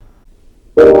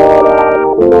Welcome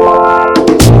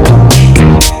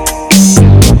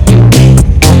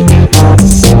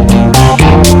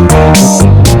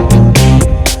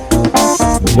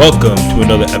to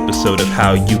another episode of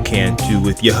How You Can Do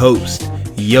with your host,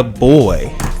 your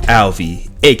boy, Alvy,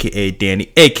 aka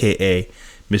Danny, aka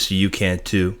Mr. You Can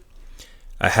Too.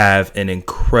 I have an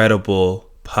incredible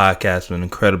podcast with an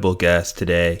incredible guest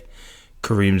today,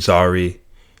 Kareem Zari.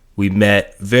 We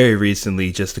met very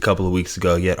recently, just a couple of weeks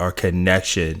ago, yet our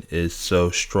connection is so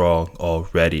strong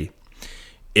already.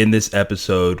 In this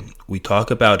episode, we talk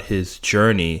about his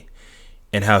journey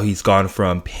and how he's gone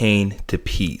from pain to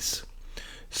peace.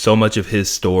 So much of his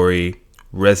story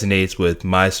resonates with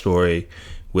my story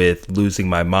with losing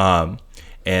my mom,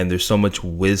 and there's so much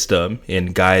wisdom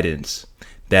and guidance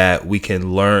that we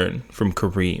can learn from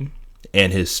Kareem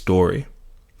and his story.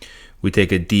 We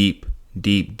take a deep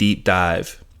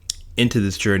dive into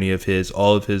this journey of his,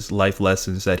 all of his life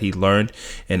lessons that he learned,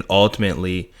 and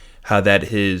ultimately how that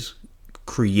has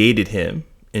created him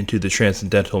into the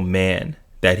transcendental man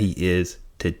that he is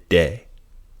today.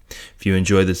 If you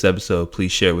enjoyed this episode,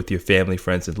 please share it with your family,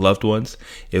 friends, and loved ones.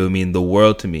 It would mean the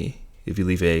world to me if you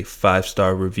leave a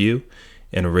 5-star review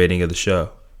and a rating of the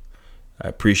show. I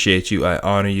appreciate you, I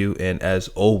honor you, and as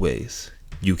always,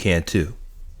 you can too.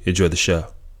 Enjoy the show.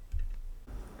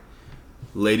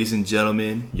 Ladies and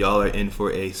gentlemen, y'all are in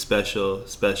for a special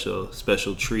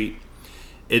treat.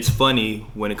 It's funny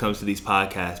when it comes to these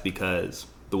podcasts because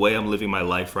the way I'm living my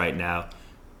life right now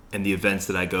and the events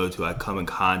that I go to, I come in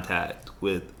contact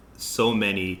with so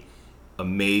many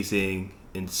amazing,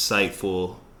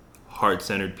 insightful,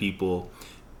 heart-centered people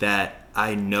that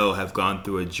I know have gone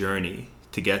through a journey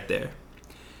to get there.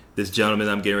 This gentleman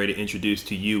I'm getting ready to introduce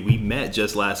to you, we met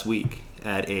just last week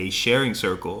at a sharing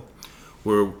circle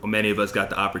where many of us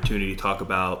got the opportunity to talk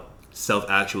about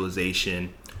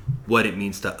self-actualization, what it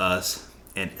means to us.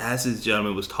 And as this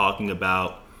gentleman was talking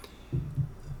about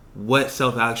what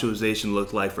self-actualization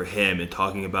looked like for him and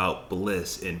talking about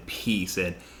bliss and peace,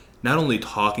 and not only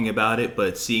talking about it,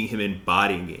 but seeing him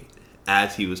embodying it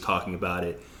as he was talking about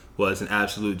it was an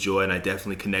absolute joy, and I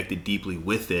definitely connected deeply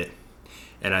with it.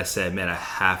 And I said, man, I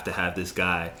have to have this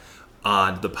guy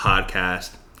on the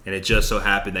podcast. And it just so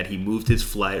happened that he moved his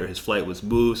flight, or his flight was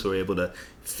moved, so we're able to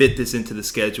fit this into the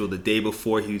schedule the day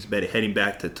before he was heading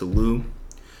back to Tulum.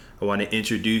 I want to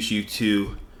introduce you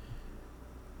to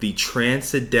the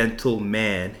Transcendental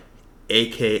Man,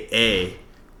 aka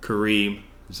Kareem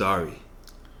Zari.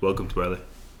 Welcome, brother.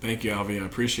 Thank you, Alvy. I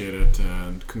appreciate it.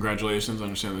 And congratulations. I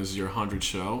understand this is your 100th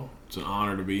show. It's an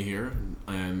honor to be here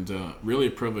and really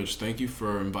a privilege. Thank you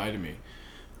for inviting me.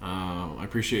 I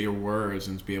appreciate your words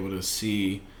and to be able to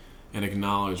see and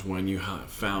acknowledge when you have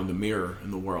found a mirror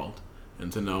in the world, and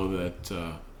to know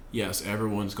that, yes,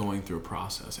 everyone's going through a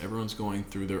process. Everyone's going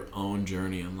through their own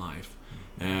journey in life.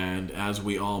 And as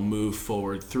we all move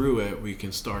forward through it, we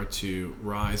can start to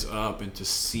rise up and to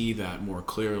see that more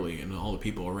clearly in all the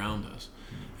people around us.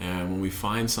 And when we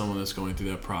find someone that's going through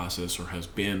that process or has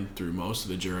been through most of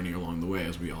the journey along the way,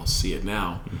 as we all see it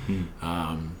now,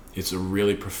 it's a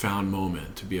really profound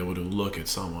moment to be able to look at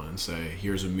someone and say,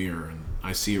 here's a mirror and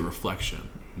I see a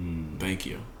reflection. Thank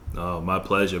you. Oh, my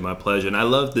pleasure. And I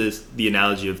love the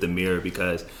analogy of the mirror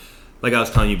because, like I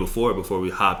was telling you before we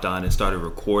hopped on and started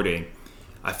recording,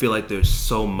 I feel like there's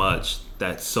so much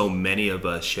that so many of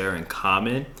us share in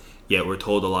common, yet we're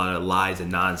told a lot of lies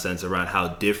and nonsense around how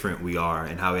different we are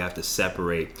and how we have to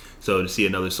separate. So to see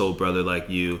another soul brother like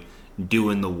you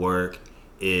doing the work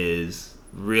is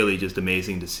really just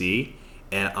amazing to see.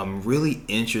 And I'm really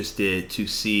interested to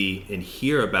see and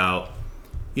hear about,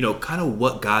 kind of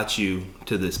what got you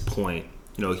to this point.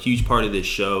 A huge part of this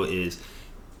show is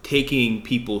taking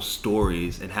people's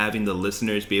stories and having the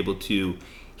listeners be able to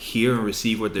hear and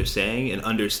receive what they're saying, and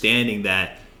understanding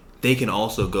that they can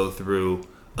also go through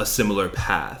a similar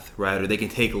path, right? Or they can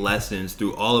take lessons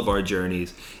through all of our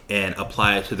journeys and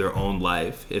apply it to their own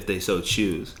life if they so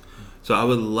choose. So I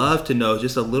would love to know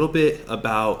just a little bit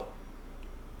about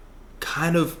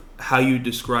kind of how you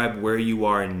describe where you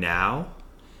are now,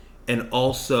 and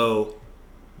also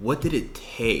what did it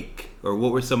take, or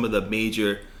what were some of the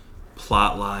major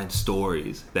plotline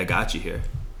stories that got you here?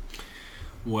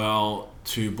 Well,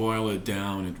 to boil it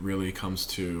down, it really comes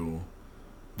to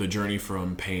the journey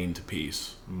from pain to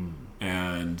peace.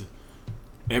 And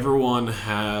everyone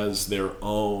has their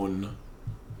own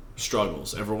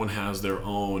struggles. Everyone has their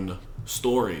own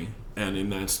story. And in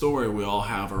that story, we all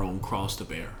have our own cross to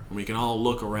bear. And we can all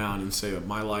look around and say that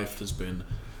my life has been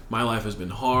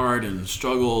hard and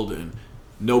struggled, and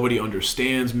nobody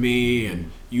understands me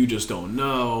and you just don't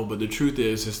know. But the truth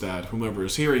is that whomever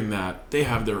is hearing that, they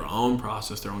have their own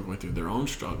process, they're going through their own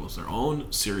struggles, their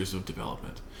own series of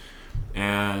development.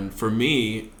 And for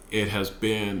me, it has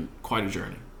been quite a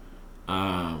journey.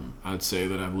 I'd say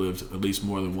that I've lived at least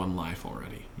more than one life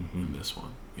already in this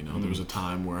one. There was a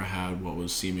time where I had what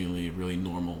was seemingly a really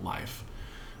normal life.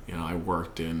 I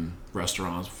worked in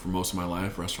restaurants for most of my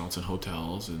life, restaurants and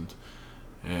hotels,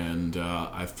 and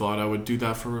I thought I would do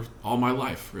that for all my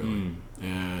life, really,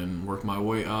 and work my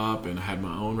way up, and I had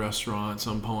my own restaurant at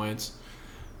some points.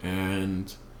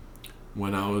 And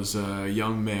when I was a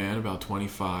young man, about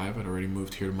 25, I'd already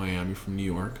moved here to Miami from New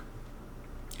York,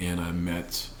 and I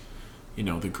met,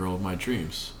 the girl of my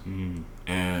dreams.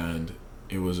 And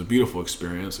it was a beautiful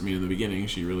experience. I mean, in the beginning,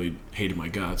 she really hated my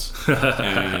guts,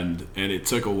 and it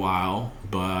took a while.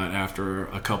 But after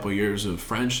a couple of years of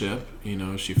friendship,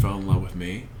 she fell in love with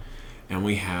me, and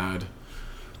we had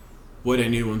what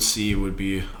anyone see would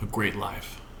be a great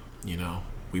life.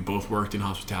 We both worked in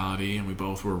hospitality, and we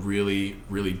both were really,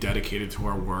 really dedicated to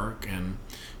our work, and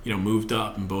moved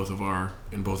up in both of our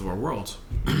worlds.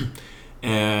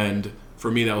 And for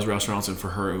me, that was restaurants, and for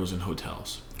her, it was in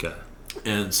hotels. Okay.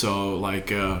 And so, like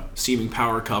a seeming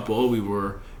power couple, we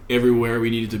were everywhere we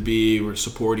needed to be. We were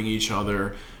supporting each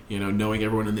other, knowing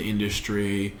everyone in the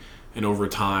industry. And over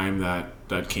time,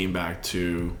 that came back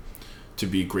to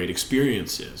be great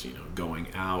experiences. Going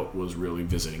out was really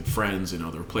visiting friends in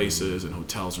other places and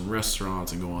hotels and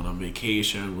restaurants, and going on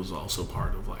vacation was also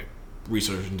part of like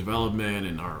research and development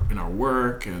in our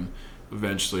work. And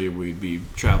eventually we'd be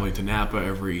traveling to Napa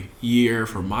every year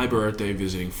for my birthday,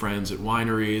 visiting friends at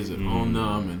wineries that own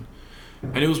them,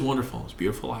 and it was wonderful. It was a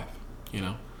beautiful life,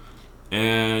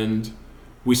 And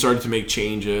we started to make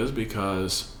changes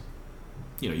because,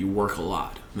 you work a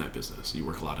lot in that business. You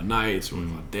work a lot of nights, you work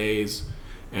a lot of days,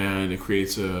 and it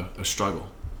creates a struggle.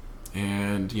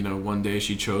 And, one day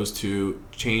she chose to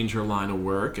change her line of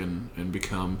work and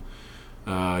become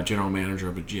general manager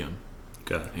of a gym.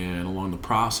 Okay. And along the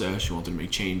process, she wanted to make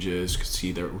changes, could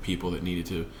see there were people that needed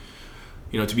to,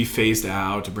 to be phased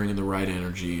out, to bring in the right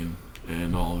energy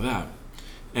and all of that.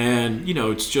 And,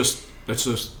 that's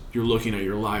just you're looking at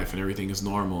your life and everything is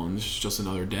normal, and this is just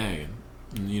another day.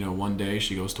 And one day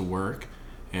she goes to work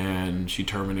and she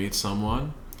terminates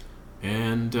someone,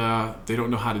 and they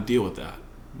don't know how to deal with that.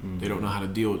 They don't know how to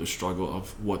deal with the struggle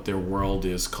of what their world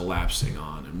is collapsing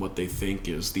on and what they think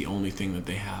is the only thing that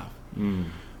they have.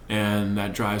 And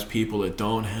that drives people that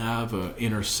don't have an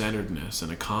inner centeredness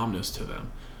and a calmness to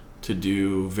them to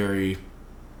do very,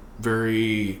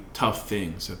 very tough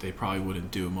things that they probably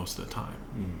wouldn't do most of the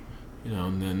time.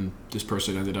 And then this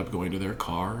person ended up going to their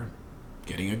car,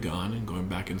 getting a gun, and going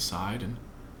back inside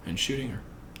and shooting her.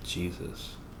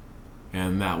 Jesus.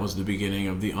 And that was the beginning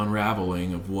of the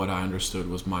unraveling of what I understood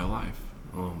was my life.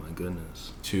 Oh my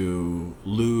goodness. To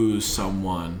lose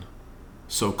someone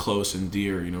so close and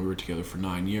dear. We were together for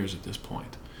 9 years at this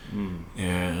point.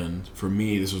 And for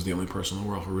me, this was the only person in the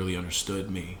world who really understood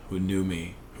me, who knew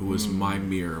me, who was my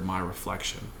mirror, my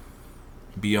reflection.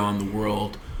 Beyond the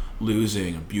world,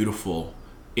 losing a beautiful,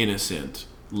 innocent,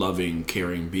 loving,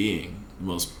 caring being, the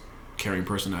most caring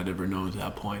person I'd ever known at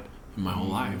that point in my whole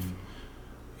life.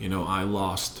 I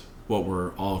lost what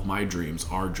were all of my dreams,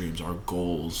 our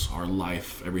goals, our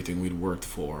life, everything we'd worked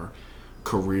for,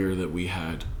 career that we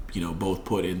had both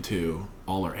put into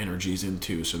all our energies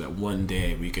into, so that one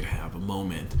day we could have a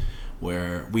moment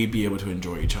where we'd be able to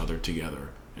enjoy each other together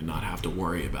and not have to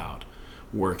worry about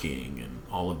working and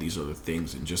all of these other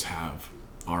things, and just have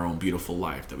our own beautiful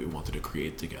life that we wanted to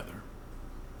create together.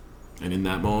 And in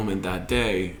that moment, that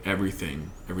day,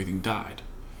 everything died.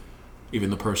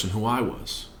 Even the person who I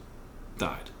was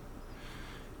died.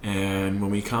 And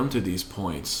when we come to these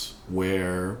points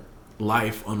where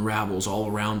life unravels all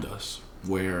around us,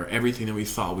 where everything that we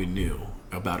thought we knew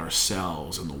about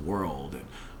ourselves and the world and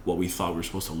what we thought we were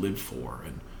supposed to live for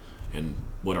and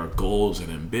what our goals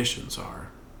and ambitions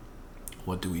are,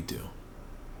 what do we do?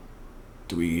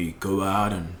 Do we go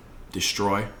out and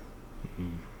destroy?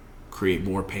 Create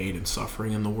more pain and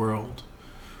suffering in the world?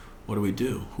 What do we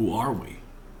do? Who are we?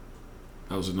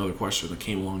 That was another question that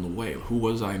came along the way. Who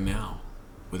was I now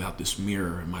without this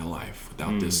mirror in my life,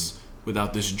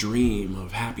 without this dream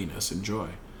of happiness and joy?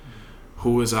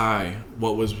 Who was I?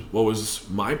 What was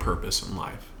my purpose in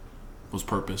life? Was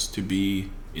purpose to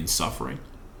be in suffering?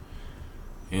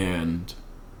 And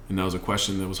that was a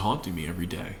question that was haunting me every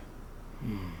day.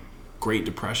 Great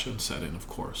depression set in, of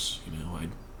course. I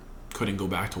couldn't go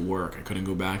back to work. I couldn't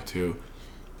go back to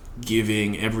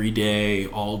giving every day,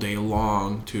 all day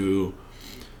long, to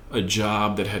a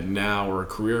job that had now, or a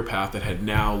career path that had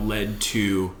now led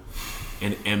to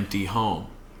an empty home,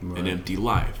 an empty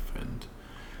life. And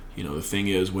the thing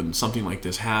is, when something like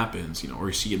this happens, or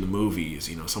you see in the movies,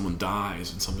 someone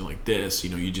dies and something like this,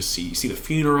 you just see the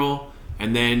funeral,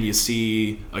 and then you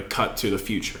see a cut to the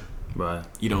future. Right.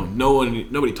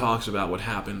 Nobody talks about what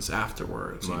happens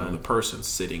afterwards. Right. The person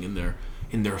sitting in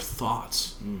their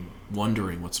thoughts,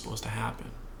 wondering what's supposed to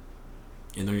happen.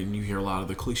 And then you hear a lot of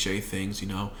the cliche things,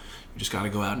 you just got to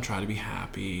go out and try to be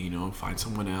happy, find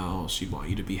someone else, she'd want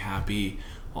you to be happy,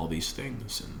 all these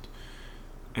things.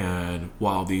 And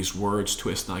while these words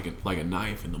twist like a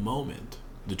knife in the moment,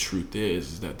 the truth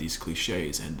is that these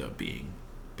cliches end up being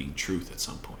truth at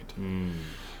some point.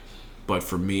 But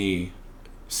for me,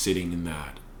 sitting in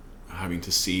that, having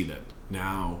to see that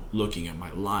now, looking at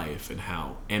my life and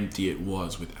how empty it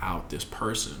was without this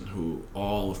person who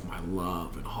all of my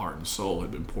love and heart and soul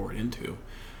had been poured into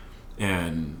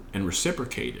and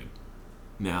reciprocated.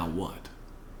 Now what?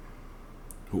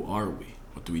 Who are we?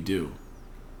 What do we do?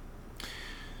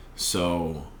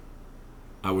 So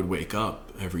I would wake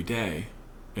up every day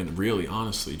and really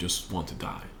honestly just want to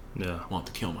die. Yeah. Want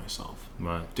to kill myself.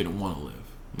 Right. Didn't want to live.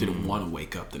 Didn't want to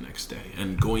wake up the next day.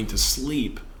 And going to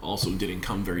sleep also didn't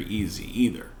come very easy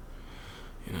either.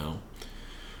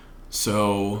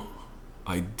 So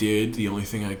I did the only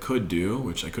thing I could do,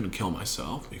 which I couldn't kill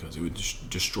myself because it would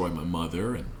destroy my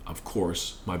mother, and of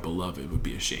course my beloved would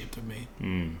be ashamed of me.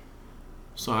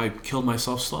 So I killed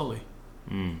myself slowly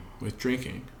with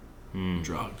drinking,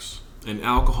 drugs. And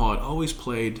alcohol had always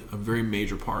played a very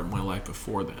major part in my life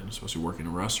before then, especially working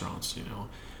in restaurants.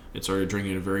 It started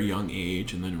drinking at a very young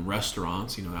age, and then in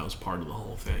restaurants, that was part of the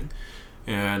whole thing.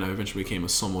 And I eventually became a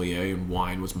sommelier, and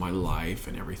wine was my life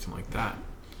and everything like that.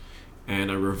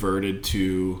 And I reverted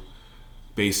to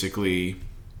basically,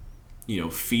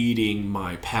 feeding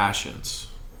my passions,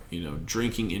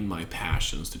 drinking in my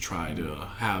passions to try to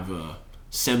have a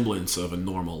semblance of a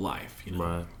normal life,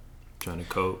 Right. Trying to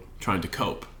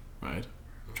cope, right?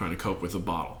 Trying to cope with a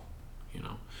bottle,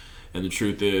 And the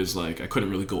truth is, I couldn't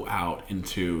really go out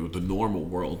into the normal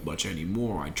world much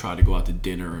anymore. I tried to go out to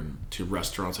dinner and to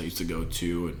restaurants I used to go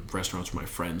to, and restaurants where my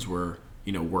friends were,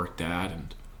 worked at,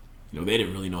 and they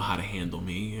didn't really know how to handle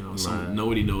me.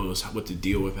 Nobody knows what to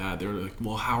deal with that. They're like,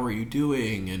 well, how are you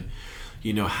doing? And,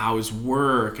 how is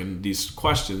work? And these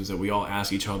questions that we all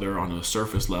ask each other on a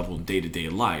surface level in day-to-day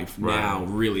life now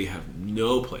really have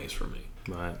no place for me.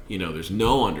 Right. There's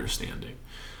no understanding.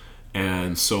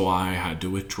 And so I had to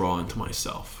withdraw into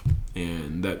myself.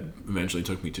 And that eventually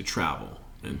took me to travel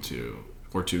and to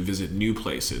visit new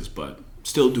places, but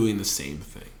still doing the same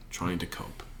thing, trying to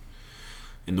cope.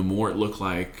 And the more it looked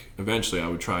like, eventually I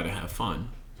would try to have fun,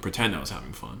 pretend I was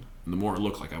having fun. And the more it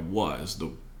looked like I was,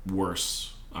 the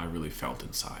worse I really felt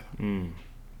inside. And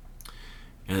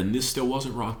this still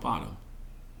wasn't rock bottom.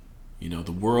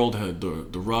 The world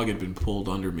the rug had been pulled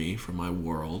under me from my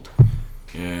world,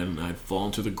 and I'd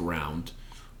fallen to the ground,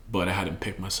 but I hadn't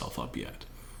picked myself up yet.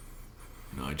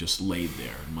 I just laid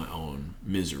there in my own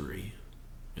misery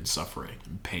and suffering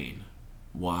and pain.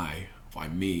 Why? Why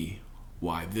me?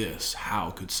 Why this?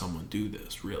 How could someone do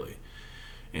this, really?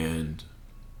 And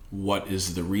what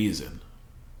is the reason?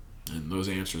 And those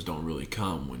answers don't really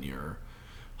come when you're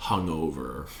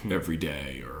hungover every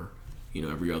day or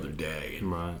every other day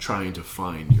and trying to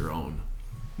find your own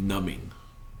numbing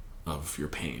of your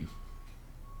pain.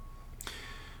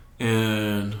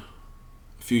 And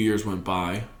a few years went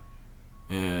by,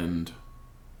 and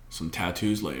some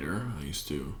tattoos later,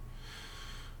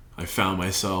 I found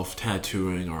myself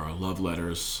tattooing our love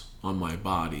letters on my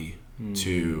body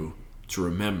to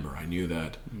remember. I knew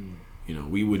that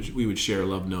we would share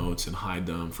love notes and hide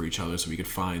them for each other so we could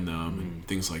find them and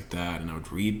things like that. And I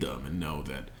would read them and know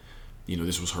that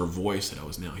this was her voice that I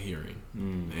was now hearing.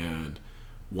 And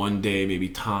one day maybe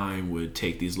time would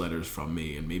take these letters from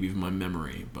me, and maybe even my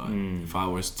memory, but if I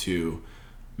was to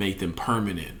make them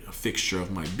permanent, a fixture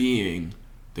of my being,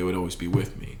 they would always be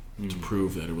with me to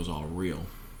prove that it was all real.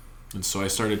 And so I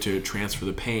started to transfer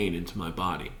the pain into my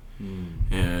body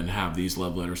and have these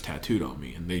love letters tattooed on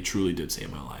me, and they truly did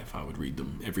save my life. I would read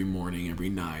them every morning, every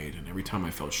night, and every time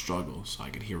I felt struggles, I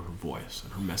could hear her voice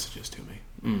and her messages to me.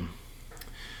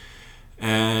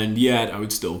 And yet I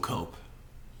would still cope.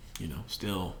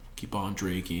 Still keep on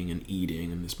drinking and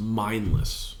eating, and this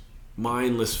mindless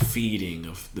feeding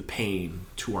of the pain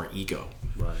to our ego.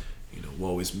 Right.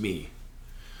 Woe is me.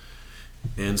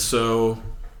 And so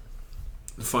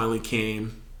it finally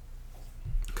came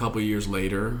a couple of years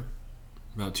later,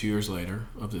 about 2 years later,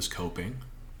 of this coping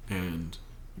and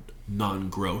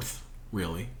non-growth,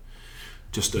 really.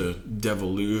 Just a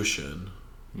devolution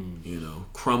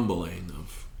crumbling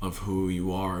of who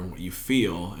you are and what you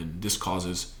feel, and this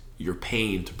causes your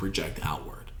pain to project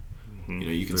outward.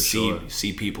 You can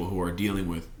see people who are dealing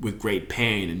with great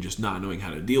pain and just not knowing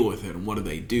how to deal with it, and what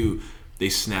do? They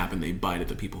snap and they bite at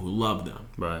the people who love them,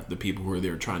 right? The people who are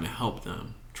there trying to help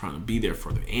them, trying to be there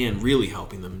for them, and really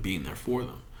helping them and being there for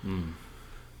them.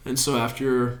 And so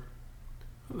after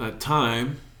that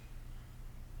time,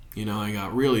 I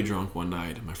got really drunk one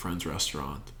night at my friend's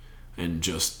restaurant and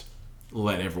just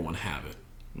let everyone have it.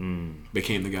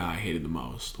 Became the guy I hated the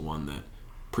most, the one that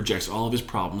projects all of his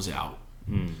problems out,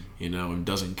 and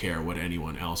doesn't care what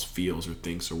anyone else feels or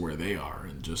thinks or where they are,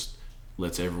 and just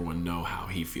lets everyone know how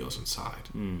he feels inside.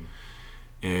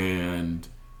 And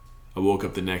I woke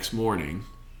up the next morning,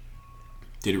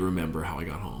 didn't remember how I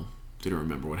got home, didn't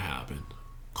remember what happened.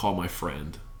 Called my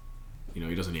friend.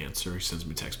 He doesn't answer. He sends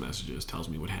me text messages, tells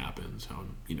me what happened. So,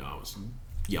 I was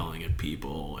yelling at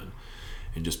people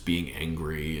and just being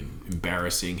angry and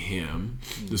embarrassing him.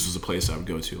 This was a place I would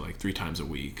go to like 3 times a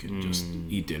week and just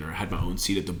eat dinner. I had my own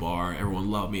seat at the bar. Everyone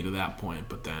loved me to that point,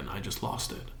 but then I just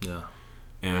lost it. Yeah.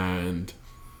 And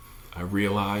I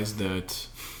realized that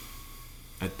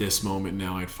at this moment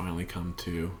now I'd finally come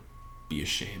to be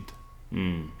ashamed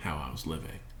how I was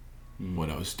living, what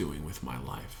I was doing with my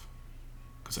life.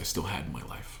 Because I still had my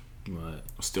life. Right.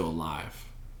 I was still alive,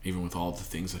 even with all the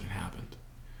things that had happened.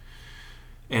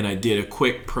 And I did a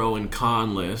quick pro and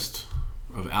con list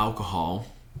of alcohol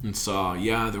and saw,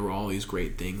 there were all these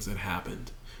great things that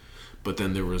happened. But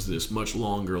then there was this much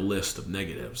longer list of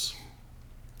negatives.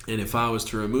 And if I was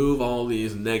to remove all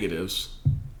these negatives,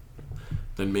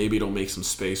 then maybe it'll make some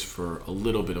space for a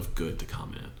little bit of good to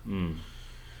come in.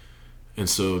 And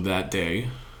so that day,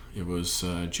 it was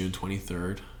June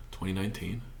 23rd,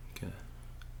 2019. Okay.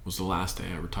 Was the last day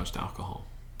I ever touched alcohol.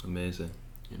 Amazing.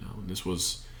 And this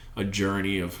was a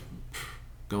journey of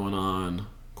going on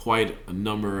quite a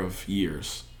number of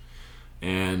years.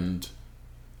 And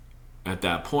at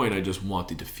that point, I just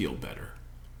wanted to feel better.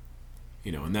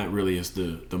 And that really is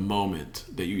the moment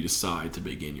that you decide to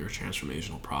begin your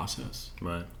transformational process.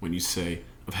 Right. When you say,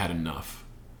 I've had enough,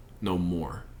 no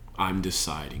more. I'm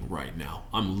deciding right now.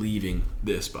 I'm leaving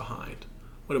this behind.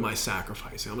 What am I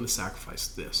sacrificing? I'm going to sacrifice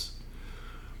this.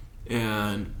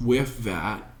 And with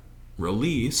that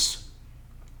release,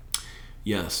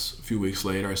 yes, a few weeks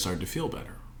later, I started to feel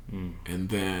better. And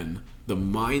then the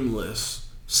mindless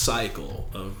cycle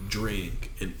of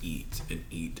drink and eat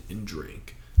and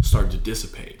drink started to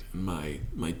dissipate. And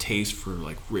my taste for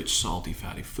like rich, salty,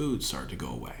 fatty foods started to go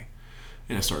away.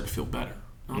 And I started to feel better.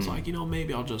 And I was like,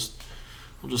 maybe I'll just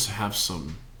have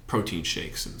some protein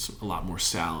shakes and a lot more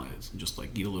salads and just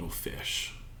like eat a little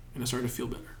fish. And I started to feel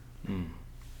better.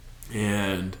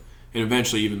 And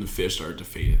eventually even the fish started to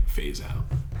phase out.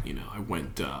 I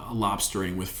went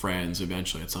lobstering with friends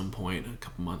eventually at some point,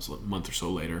 a month or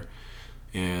so later.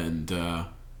 And,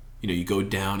 you go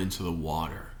down into the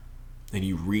water and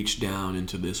you reach down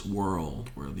into this world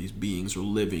where these beings are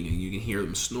living, and you can hear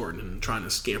them snorting and trying to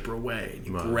scamper away. And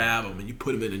you grab them and you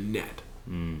put them in a net.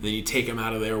 Then you take them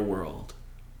out of their world.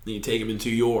 Then you take them into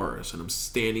yours. And I'm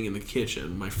standing in the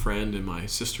kitchen, my friend and my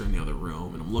sister in the other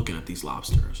room, and I'm looking at these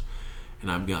lobsters.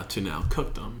 And I've got to now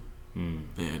cook them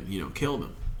and, kill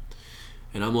them.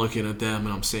 And I'm looking at them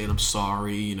and I'm saying, I'm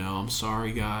sorry, I'm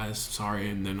sorry, guys, sorry.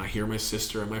 And then I hear my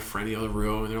sister and my friend in the other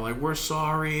room, and they're like, we're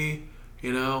sorry,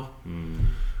 And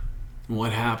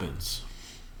what happens?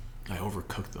 I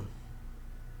overcook them.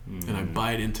 And I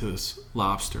bite into this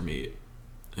lobster meat.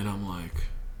 And I'm like,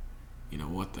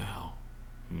 what the hell?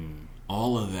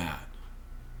 All of that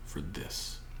for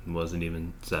this. It wasn't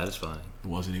even satisfying. It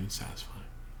wasn't even satisfying.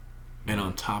 And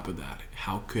on top of that,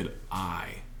 how could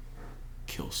I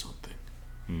kill something?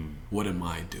 What am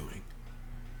I doing?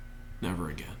 Never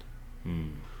again.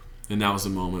 And that was the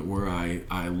moment where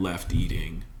I left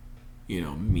eating,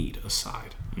 meat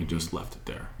aside. I just left it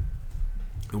there.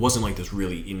 It wasn't like this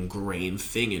really ingrained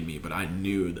thing in me, but I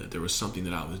knew that there was something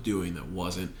that I was doing that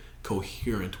wasn't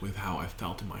coherent with how I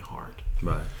felt in my heart.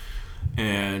 Right.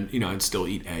 And, I'd still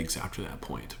eat eggs after that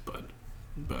point, but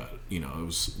it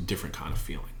was a different kind of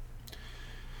feeling.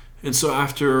 And so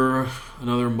after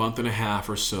another month and a half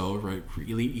or so, right,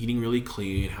 really eating really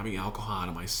clean, having alcohol out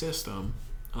of my system,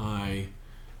 I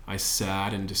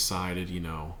sat and decided,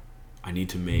 I need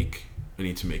to make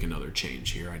another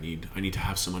change here. I need to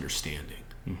have some understanding.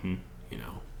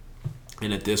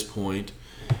 And at this point,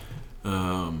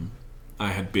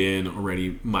 I had been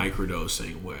already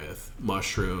microdosing with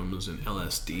mushrooms and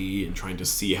LSD and trying to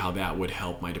see how that would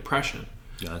help my depression.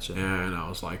 Gotcha. And I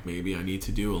was like, maybe I need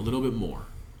to do a little bit more.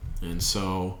 And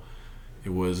so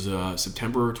it was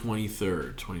September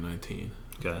 23rd, 2019.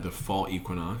 Okay. The fall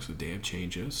equinox, the day of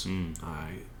changes.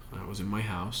 I was in my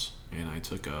house and I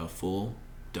took a full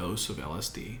dose of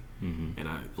LSD, and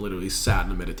I literally sat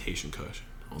in a meditation cushion.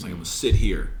 I was like, I'm gonna sit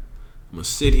here. I'm gonna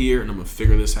sit here and I'm gonna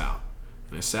figure this out.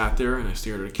 And I sat there and I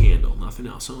stared at a candle, nothing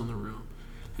else in the room.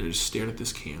 And I just stared at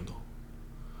this candle.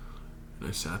 And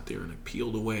I sat there and I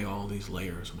peeled away all these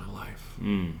layers of my life.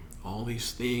 All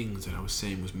these things that I was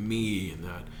saying was me, and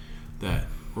that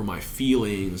were my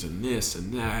feelings, and this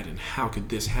and that, and how could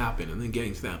this happen? And then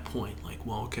getting to that point, like,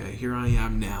 well, okay, here I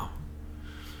am now.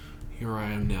 Here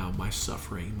I am now, my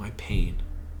suffering, my pain.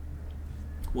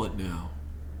 What now?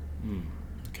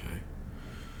 Okay.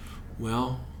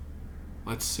 Well,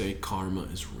 let's say karma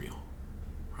is real,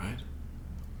 right?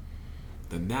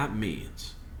 Then that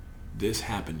means this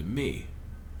happened to me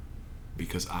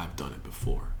because I've done it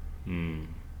before.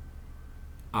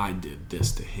 I did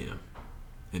this to him,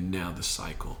 and now the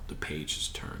cycle, the page is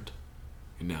turned,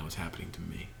 and now it's happening to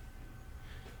me.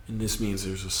 And this means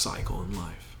there's a cycle in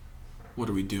life. What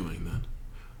are we doing then?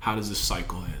 How does this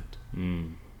cycle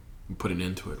end? We put an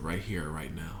end to it right here,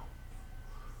 right now.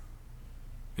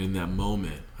 And in that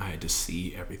moment, I had to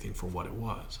see everything for what it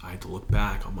was. I had to look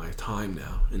back on my time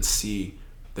now and see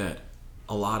that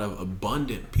a lot of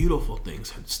abundant, beautiful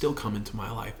things had still come into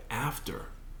my life after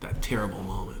that terrible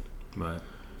moment. Right.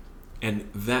 And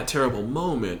that terrible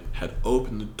moment had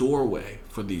opened the doorway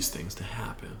for these things to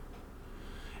happen.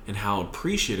 And how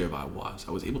appreciative I was.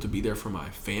 I was able to be there for my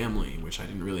family, which I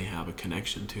didn't really have a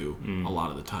connection to a lot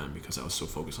of the time because I was so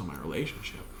focused on my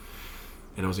relationship.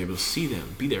 And I was able to see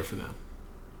them, be there for them,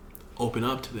 open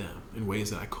up to them in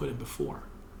ways that I couldn't before.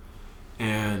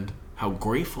 And how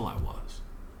grateful I was.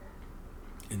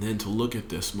 And then to look at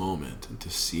this moment and to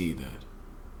see that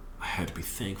I had to be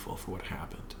thankful for what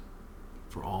happened,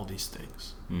 for all these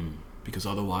things. Because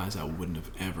otherwise I wouldn't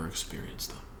have ever experienced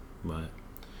them. Right.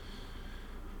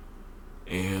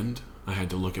 And I had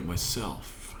to look at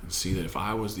myself and see that if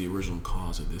I was the original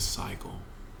cause of this cycle,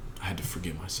 I had to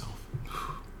forgive myself.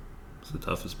 It's the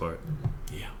toughest part.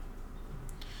 Yeah.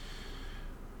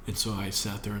 And so I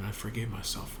sat there and I forgave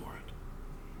myself for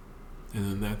it. And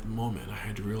in that moment, I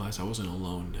had to realize I wasn't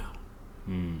alone now.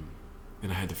 And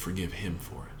I had to forgive him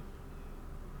for it.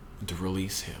 And to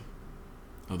release him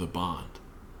of the bond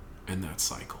and that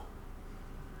cycle.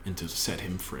 And to set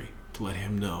him free, to let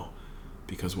him know.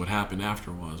 Because what happened after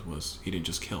was he didn't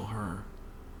just kill her,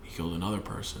 he killed another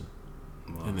person.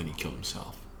 Wow. And then he killed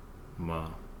himself.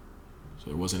 Wow. So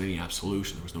there wasn't any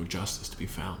absolution, there was no justice to be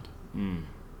found.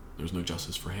 There was no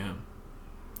justice for him.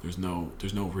 There's no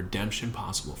redemption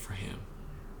possible for him.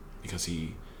 Because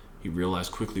he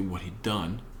realized quickly what he'd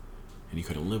done, and he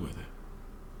couldn't live with it.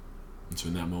 And so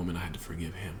in that moment I had to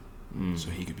forgive him, so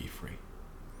he could be free.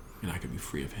 And I could be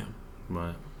free of him.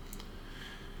 Right.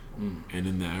 And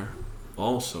in there,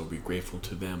 also be grateful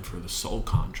to them for the soul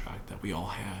contract that we all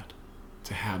had,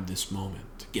 to have this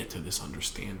moment, to get to this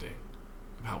understanding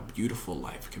of how beautiful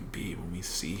life can be when we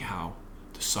see how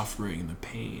the suffering and the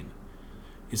pain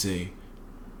is a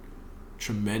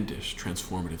tremendous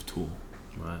transformative tool.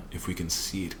 Right. If we can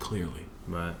see it clearly.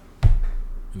 Right.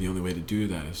 And the only way to do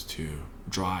that is to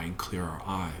dry and clear our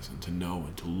eyes and to know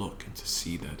and to look and to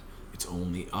see that it's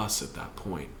only us at that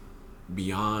point,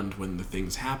 beyond when the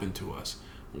things happen to us,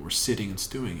 when we're sitting and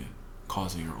stewing it,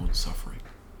 causing our own suffering.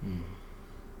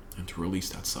 And to release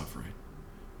that suffering.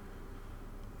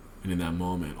 And in that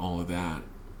moment, all of that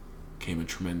came a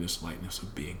tremendous lightness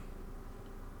of being.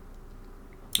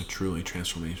 A truly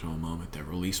transformational moment that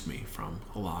released me from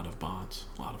a lot of bonds,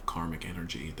 a lot of karmic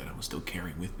energy that I was still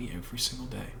carrying with me every single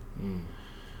day. And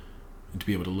to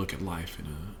be able to look at life in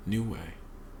a new way,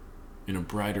 in a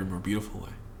brighter, more beautiful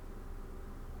way.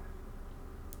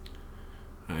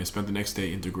 I spent the next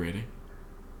day integrating,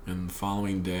 and the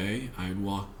following day I had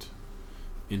walked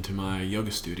into my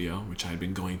yoga studio, which I had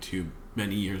been going to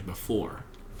many years before.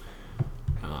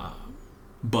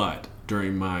 But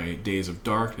during my days of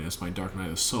darkness, my dark night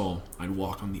of the soul, I'd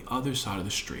walk on the other side of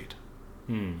the street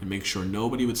and make sure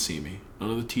nobody would see me,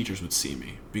 none of the teachers would see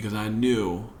me, because I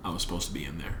knew I was supposed to be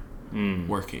in there,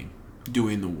 working,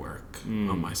 doing the work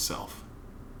on myself.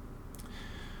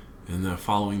 And the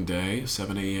following day,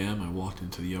 7 a.m., I walked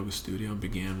into the yoga studio and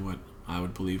began what I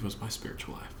would believe was my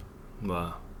spiritual life.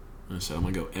 Wow. And I said, I'm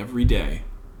going to go every day,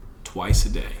 twice a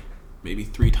day, maybe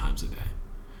 3 times a day,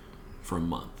 for a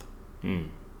month.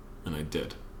 And I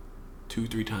did.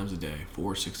 2-3 times a day, 4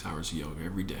 or 6 hours of yoga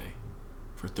every day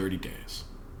for 30 days.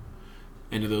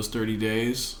 End of those 30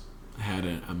 days, I had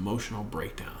an emotional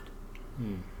breakdown.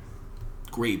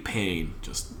 Great pain,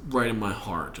 just right in my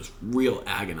heart, just real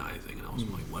agonizing. And I was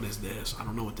like, what is this? I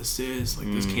don't know what this is.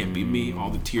 Like, this can't be me. All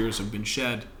the tears have been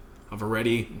shed. I've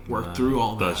already worked through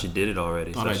all that. Thought you did it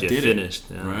already. Thought I you did finished.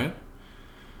 it, Yeah. right?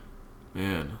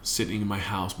 Man, sitting in my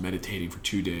house meditating for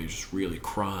 2 days, just really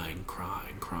crying.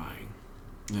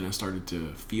 And then I started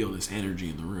to feel this energy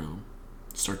in the room,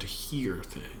 start to hear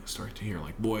things, start to hear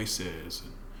like voices,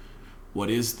 and what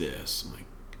is this? And like,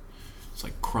 it's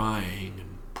like crying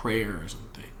and prayers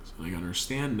and things. And I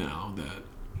understand now that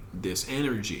this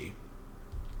energy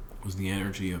was the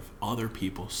energy of other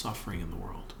people suffering in the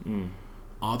world,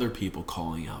 other people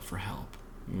calling out for help,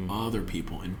 other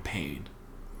people in pain.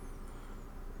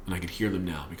 And I could hear them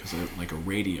now because like a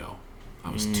radio,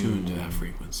 I was tuned to that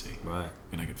frequency. Right.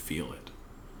 And I could feel it.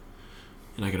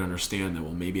 And I could understand that,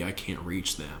 well, maybe I can't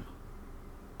reach them,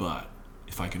 but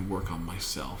if I can work on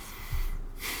myself,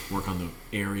 work on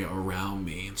the area around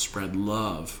me and spread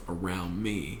love around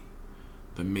me,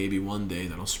 then maybe one day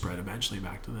that'll spread eventually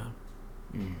back to them.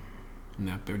 And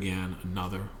that began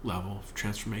another level of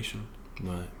transformation.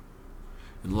 Right.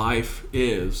 And life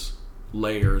is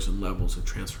layers and levels of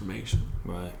transformation.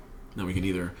 Right. Now we can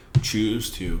either choose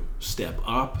to step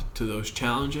up to those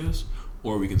challenges,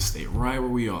 or we can stay right where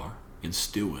we are and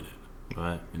stew in it.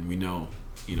 Right. And we know,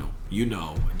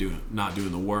 not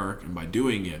doing the work, and by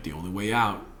doing it, the only way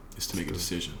out is to make a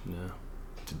decision. Yeah.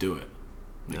 To do it.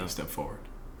 Make a step forward.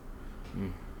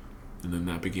 And then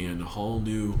that began a whole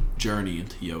new journey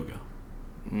into yoga.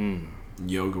 And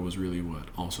yoga was really what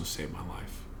also saved my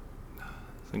life.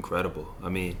 It's incredible. I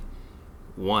mean,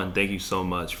 one, thank you so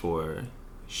much for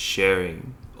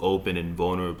sharing open and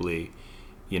vulnerably,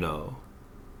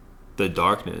 the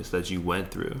darkness that you went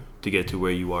through to get to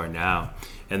where you are now.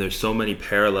 And there's so many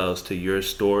parallels to your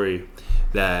story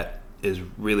that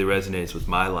really resonates with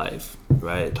my life,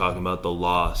 right? Talking about the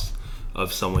loss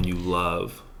of someone you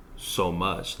love so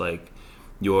much. Like,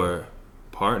 your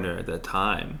partner at that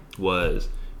time was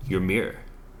your mirror,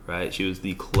 right? She was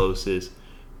the closest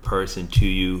person to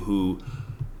you who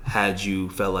had you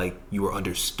felt like you were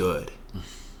understood,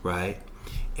 right?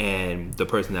 And the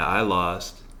person that I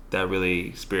lost that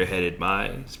really spearheaded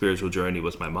my spiritual journey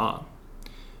was my mom.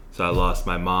 So I lost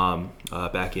my mom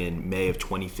back in May of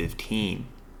 2015.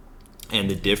 And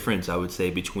the difference, I would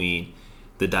say, between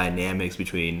the dynamics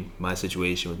between my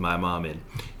situation with my mom and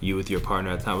you with your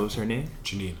partner at the time, what was her name?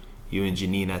 Janine. You and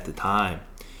Janine at the time,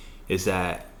 is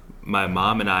that my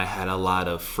mom and I had a lot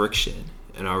of friction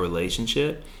in our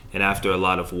relationship. And after a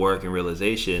lot of work and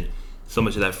realization, so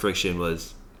much of that friction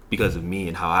was because of me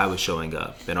and how I was showing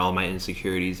up and all my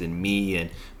insecurities and me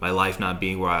and my life not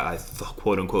being where I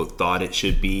quote unquote thought it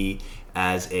should be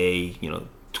as a,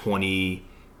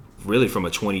 really from a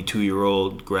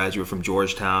 22-year-old graduate from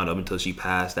Georgetown up until she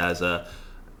passed as when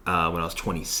I was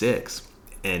 26,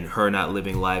 and her not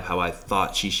living life how I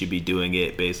thought she should be doing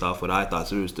it based off what I thought.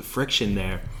 So there was the friction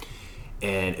there.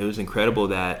 And it was incredible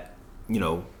that,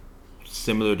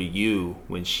 similar to you,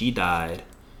 when she died,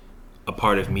 a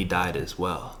part of me died as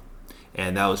well.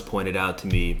 And that was pointed out to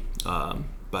me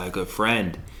by a good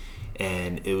friend.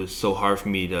 And it was so hard for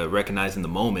me to recognize in the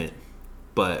moment.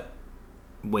 But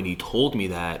when he told me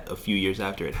that a few years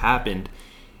after it happened,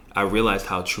 I realized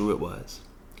how true it was.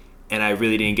 And I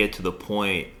really didn't get to the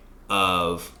point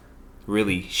of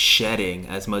really shedding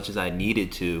as much as I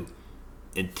needed to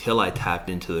until I tapped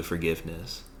into the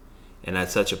forgiveness. And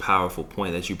that's such a powerful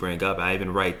point that you bring up. I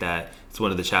even write that it's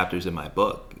one of the chapters in my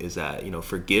book, is that,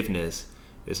 forgiveness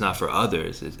is not for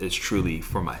others, it's truly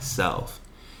for myself.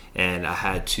 And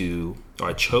I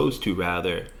chose to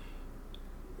rather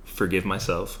forgive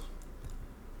myself,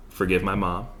 forgive my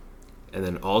mom, and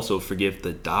then also forgive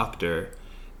the doctor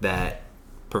that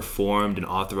performed and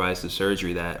authorized the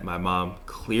surgery that my mom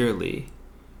clearly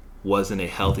wasn't a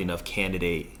healthy enough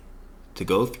candidate to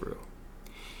go through.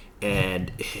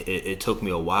 And it took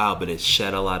me a while, but it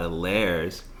shed a lot of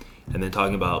layers. And then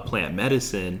talking about plant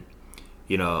medicine,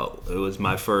 it was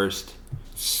my first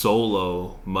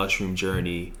solo mushroom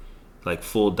journey, like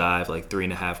full dive, like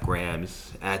 3.5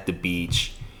 grams at the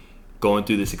beach, going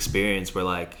through this experience where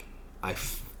like I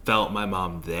felt my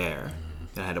mom there.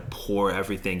 And I had to pour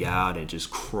everything out and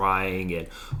just crying and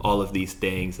all of these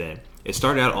things. And it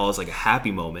started out all as like a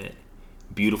happy moment,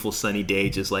 beautiful sunny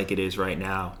day just like it is right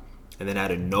now. And then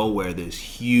out of nowhere, this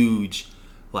huge,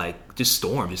 like, just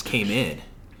storm just came in.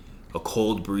 A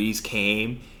cold breeze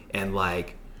came, and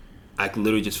like, I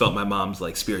literally just felt my mom's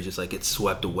like spirit just like get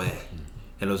swept away.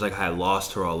 And it was like I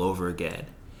lost her all over again.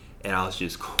 And I was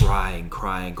just crying,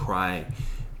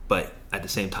 but at the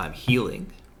same time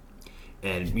healing.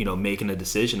 And, making a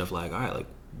decision of like, all right, like,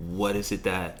 what is it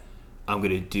that I'm going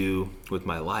to do with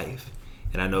my life?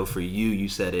 And I know for you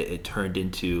said it turned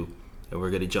into, and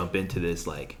we're going to jump into this,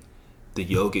 like, the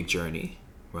yogic journey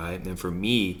right? And for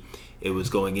me, it was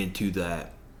going into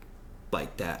that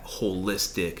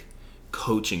holistic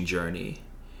coaching journey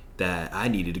that I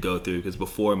needed to go through, because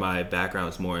before, my background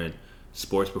was more in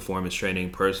sports performance training,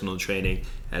 personal training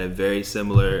at a very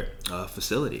similar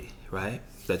facility, right,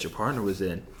 that your partner was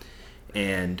in.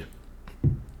 And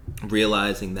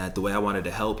realizing that the way I wanted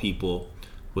to help people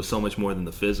was so much more than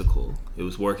the physical. It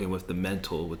was working with the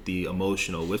mental, with the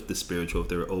emotional, with the spiritual, if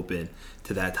they were open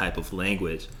to that type of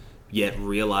language. Yet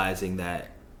realizing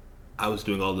that I was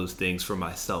doing all those things for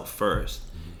myself first,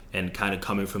 and kind of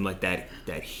coming from like that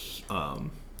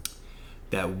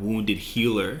wounded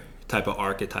healer type of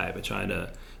archetype, and trying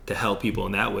to help people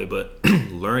in that way, but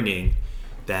learning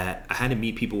that I had to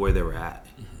meet people where they were at.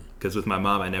 Because with my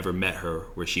mom, I never met her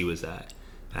where she was at.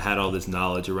 I had all this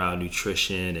knowledge around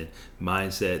nutrition and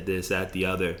mindset, this, that, the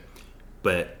other.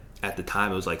 But at the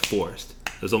time, it was like forced.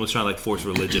 It was almost trying to like force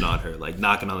religion on her, like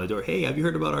knocking on the door. Hey, have you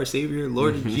heard about our Savior,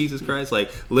 Lord Jesus Christ?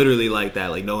 Like literally like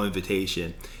that, like no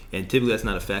invitation. And typically that's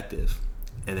not effective.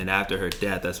 And then after her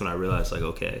death, that's when I realized like,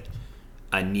 okay,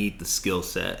 I need the skill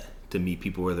set to meet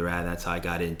people where they're at. And that's how I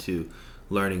got into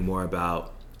learning more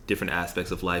about different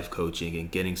aspects of life coaching and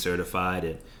getting certified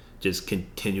and just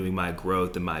continuing my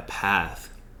growth and my path.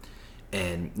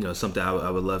 And, you know, something I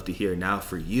would love to hear now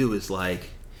for you is like,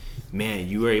 man,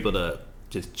 you were able to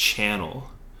just channel,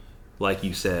 like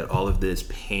you said, all of this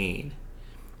pain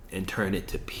and turn it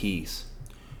to peace.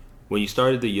 When you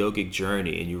started the yogic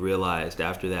journey and you realized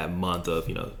after that month of,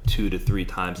 2 to 3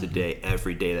 times a day,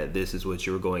 every day, that this is what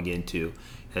you were going into,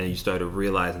 and you started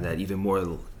realizing that even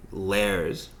more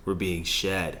layers were being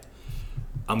shed,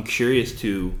 I'm curious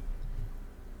to,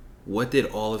 what did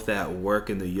all of that work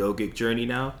in the yogic journey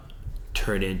now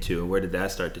turn into, and where did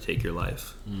that start to take your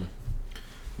life?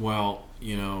 Well,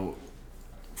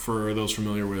 for those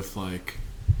familiar with like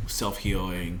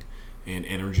self-healing and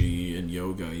energy and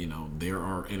yoga, there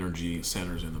are energy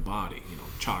centers in the body,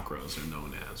 chakras are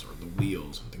known as, or the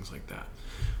wheels and things like that.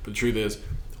 But the truth is,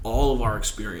 all of our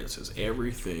experiences,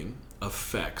 everything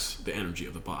affects the energy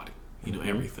of the body.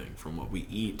 Everything from what we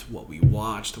eat to what we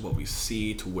watch to what we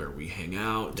see to where we hang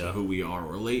out to who we are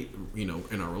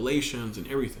in our relations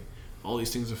and everything. All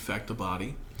these things affect the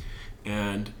body,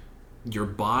 and your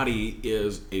body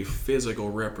is a physical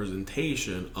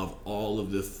representation of all of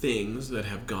the things that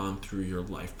have gone through your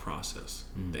life process.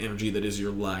 The energy that is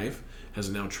your life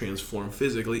has now transformed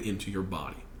physically into your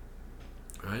body,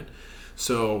 right?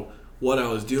 So what I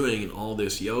was doing in all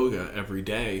this yoga every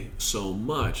day so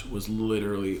much was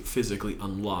literally physically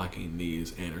unlocking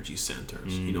these energy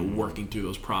centers, working through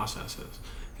those processes.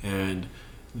 And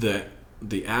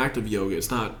the act of yoga,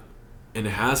 it's not, and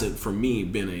it hasn't for me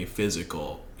been a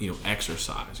physical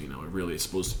exercise. It really is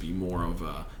supposed to be more of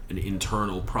an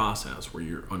internal process where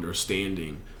you're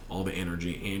understanding all the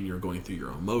energy and you're going through your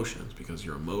emotions, because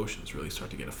your emotions really start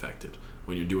to get affected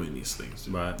when you're doing these things.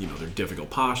 Right. They're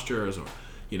difficult postures, or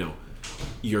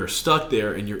you're stuck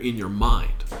there and you're in your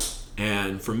mind.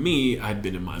 And for me, I'd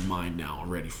been in my mind now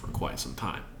already for quite some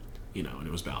time, and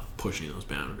it was about pushing those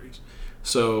boundaries.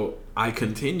 So I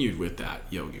continued with that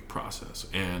yogic process,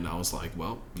 and I was like,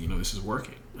 well, this is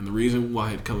working. And the reason why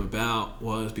it had come about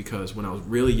was because when I was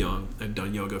really young, I'd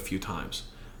done yoga a few times,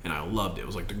 and I loved it. It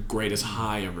was like the greatest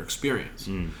high ever experience.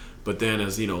 But then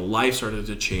as, life started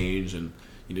to change, and,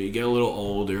 you get a little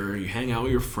older, you hang out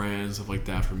with your friends, stuff like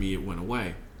that. For me, it went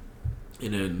away.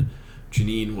 And then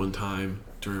Janine, one time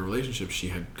during a relationship, she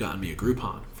had gotten me a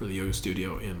Groupon for the yoga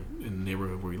studio in the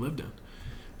neighborhood where we lived in.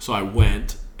 So I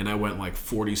went like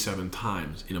 47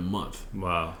 times in a month.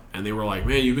 Wow. And they were like,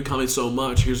 man, you've been coming so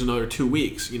much. Here's another 2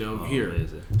 weeks, here.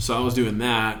 Amazing. So I was doing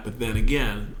that. But then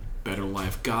again, better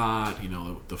life got,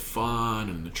 the fun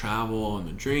and the travel and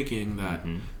the drinking, that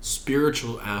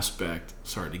spiritual aspect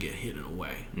started to get hidden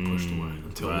away, pushed away.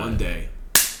 Until one day,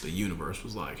 the universe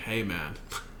was like, hey, man,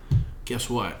 guess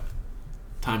what?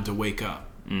 Time to wake up.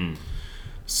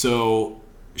 So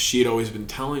she had always been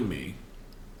telling me,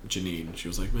 Janine, she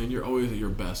was like, man, you're always at your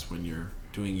best when you're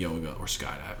doing yoga or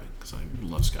skydiving, because I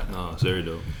love skydiving. Oh, it's very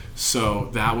dope.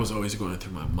 So that was always going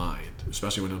through my mind,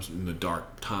 especially when I was in the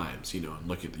dark times, and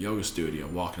looking at the yoga studio,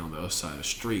 walking on the other side of the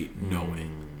street,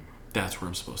 knowing that's where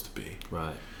I'm supposed to be.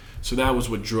 Right. So that was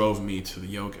what drove me to the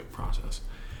yoga process.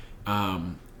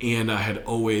 And I had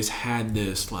always had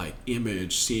this like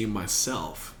image, seeing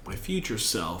myself, my future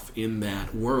self in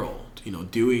that world,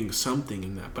 doing something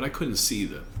in that, but I couldn't see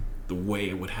the way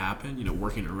it would happen,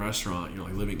 working in a restaurant,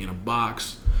 like living in a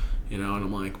box, and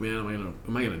I'm like, man,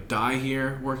 am I gonna die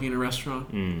here working in a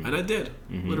restaurant? And I did,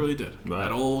 literally did. Right.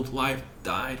 That old life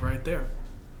died right there.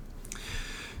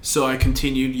 So I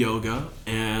continued yoga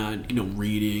and,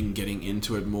 reading, getting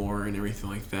into it more and everything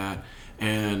like that.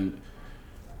 And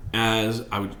as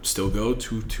I would still go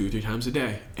 2-3 times a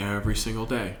day, every single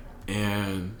day.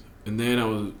 And then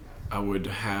I would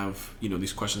have,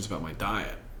 these questions about my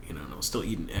diet, and I was still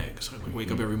eating eggs. So I would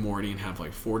wake up every morning and have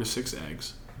like 4 to 6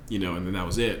 eggs, and then that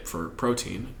was it for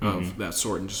protein of that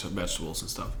sort and just vegetables and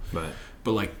stuff. Right.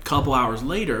 But like a couple hours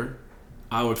later,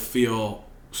 I would feel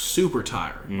super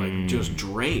tired, like just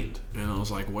drained. And I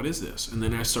was like, what is this? And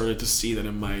then I started to see that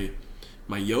in my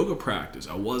yoga practice,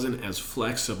 I wasn't as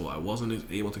flexible. I wasn't as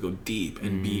able to go deep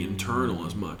and be internal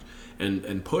as much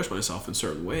and push myself in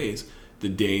certain ways the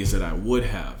days that I would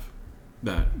have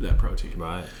that protein.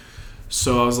 Right.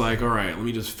 So I was like, all right, let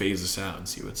me just phase this out and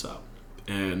see what's up.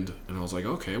 And I was like,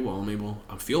 okay, well, maybe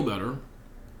I feel better,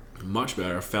 much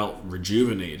better. I felt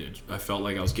rejuvenated. I felt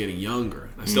like I was getting younger.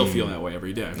 I still feel that way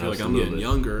every day. I feel like I'm getting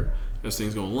younger as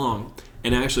things go along.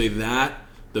 And actually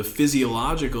the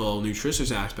physiological,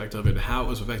 nutritious aspect of it, how it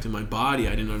was affecting my body,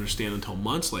 I didn't understand until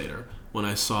months later when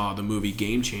I saw the movie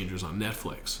Game Changers on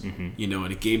Netflix.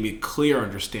 And it gave me a clear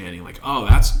understanding, like, oh,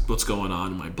 that's what's going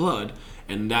on in my blood,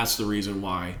 and that's the reason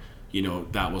why,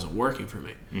 that wasn't working for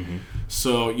me.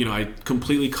 So, I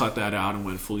completely cut that out and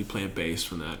went fully plant-based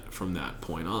from that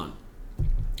point on.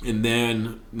 And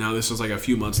then, now this was like a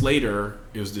few months later,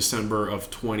 it was December of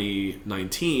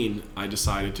 2019, I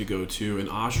decided to go to an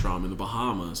ashram in the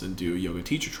Bahamas and do yoga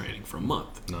teacher training for a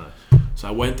month. Nice. So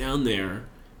I went down there,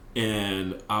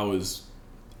 and I was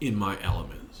in my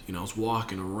element. I was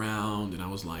walking around, and I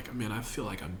was like, man, I feel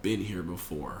like I've been here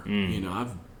before.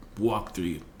 I've walked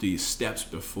through these steps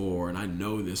before, and I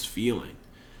know this feeling.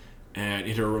 And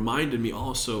it reminded me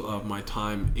also of my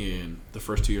time in the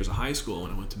first 2 years of high school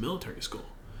when I went to military school.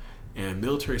 And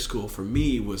military school for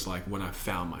me was like when I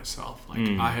found myself. Like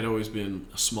I had always been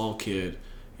a small kid.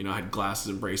 I had glasses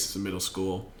and braces in middle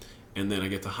school. And then I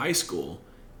get to high school,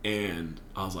 and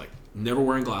I was like, never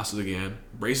wearing glasses again.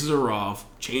 Braces are off.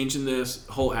 Changing this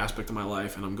whole aspect of my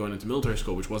life. And I'm going into military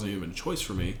school, which wasn't even a choice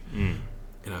for me.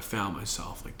 And I found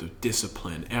myself, like the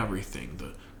discipline, everything,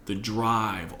 the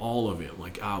drive, all of it.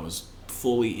 Like I was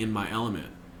fully in my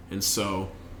element. And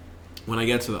so when I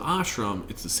get to the ashram,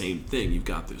 it's the same thing. You've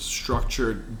got this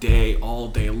structured day all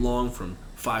day long from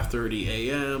 5:30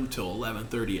 a.m. till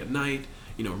 11:30 at night,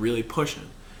 really pushing.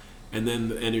 And then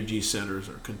the energy centers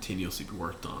are continuously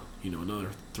worked on,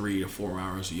 another 3 to 4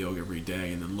 hours of yoga every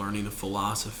day, and then learning the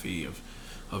philosophy of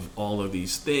all of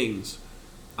these things.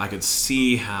 I could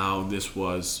see how this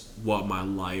was what my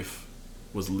life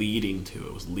was leading to.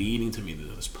 It was leading to me to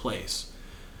this place.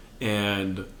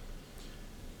 And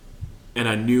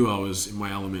I knew I was in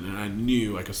my element, and I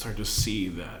knew I could start to see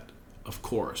that, of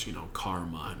course,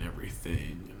 karma and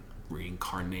everything, and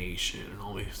reincarnation and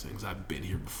all these things. I've been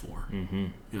here before.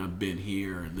 I've been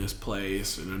here in this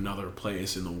place and another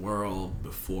place in the world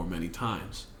before many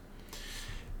times.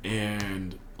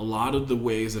 And a lot of the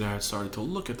ways that I had started to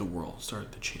look at the world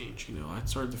started to change. I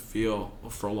started to feel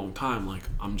for a long time like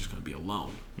I'm just going to be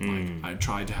alone. Like I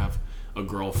tried to have a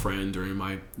girlfriend during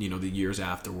my, the years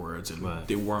afterwards, and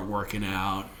they weren't working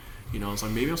out. I was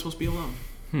like, maybe I'm supposed to be alone.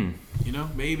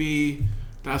 Maybe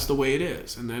that's the way it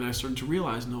is. And then I started to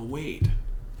realize, no, wait.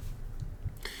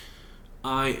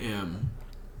 I'm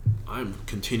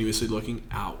continuously looking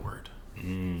outward,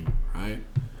 right?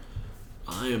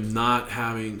 I am not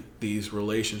having these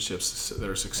relationships that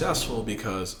are successful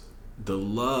because the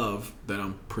love that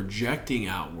I'm projecting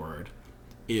outward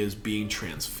is being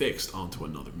transfixed onto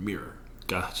another mirror.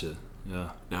 Gotcha. Yeah.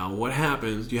 Now, what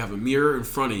happens, you have a mirror in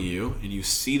front of you, and you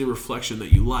see the reflection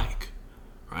that you like,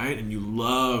 right? And you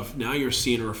love, now you're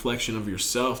seeing a reflection of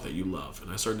yourself that you love.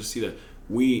 And I started to see that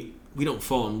we don't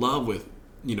fall in love with,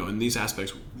 in these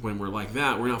aspects, when we're like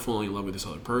that, we're not falling in love with this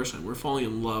other person. We're falling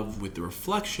in love with the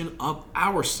reflection of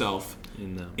ourself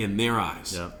in their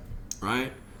eyes,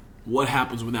 right? What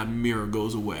happens when that mirror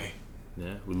goes away?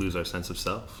 Yeah, we lose our sense of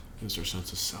self. Lose our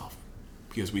sense of self.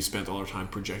 Because we spent all our time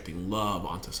projecting love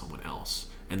onto someone else.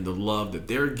 And the love that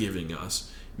they're giving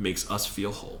us makes us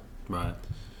feel whole. Right.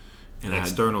 And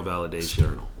external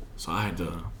validation. So I had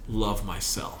to love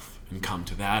myself and come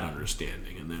to that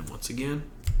understanding. And then once again,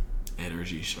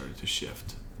 energy started to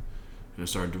shift. And I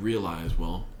started to realize,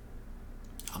 well,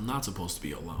 I'm not supposed to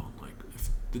be alone. Like, if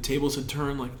the tables had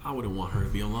turned, like, I wouldn't want her to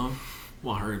be alone. I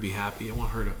want her to be happy. I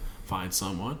want her to find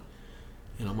someone.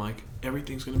 And I'm like,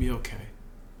 everything's going to be okay.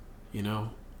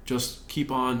 Just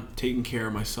keep on taking care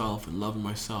of myself and loving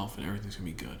myself, and everything's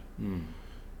going to be good.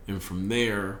 And from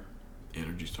there,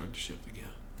 energy started to shift again.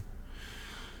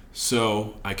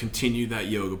 So I continued that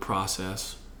yoga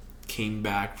process, came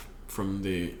back from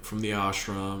the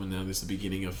ashram, and now this is the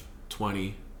beginning of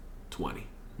 2020.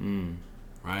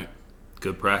 Right?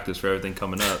 Good practice for everything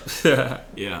coming up.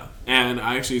 Yeah. And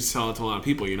I actually tell it to a lot of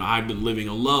people, I've been living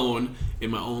alone in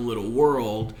my own little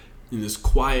world in this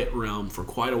quiet realm for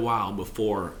quite a while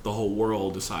before the whole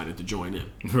world decided to join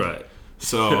in. Right.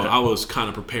 So I was kind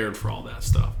of prepared for all that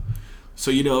stuff.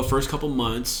 So, first couple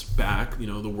months back,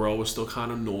 the world was still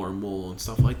kind of normal and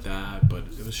stuff like that, but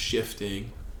it was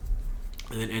shifting.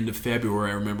 And then end of February,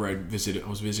 I remember I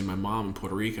was visiting my mom in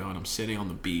Puerto Rico, and I'm sitting on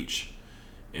the beach.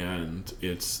 And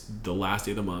it's the last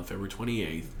day of the month, February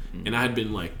 28th. And I had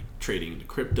been trading into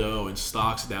crypto and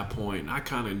stocks at that point. And I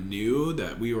kind of knew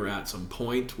that we were at some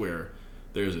point where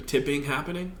there's a tipping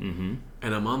happening.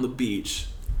 And I'm on the beach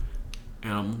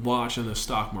and I'm watching the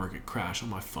stock market crash on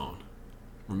my phone.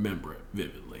 Remember it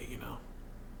vividly,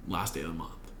 last day of the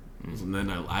month. And then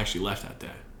I actually left that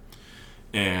day.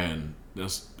 And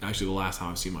that's actually the last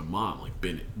time I've seen my mom,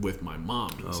 been with my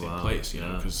mom in the same place,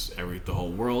 because the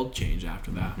whole world changed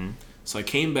after that. So I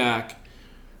came back,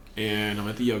 and I'm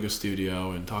at the yoga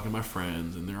studio and talking to my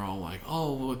friends, and they're all like,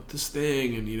 "Oh, well, this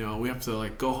thing, and we have to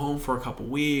go home for a couple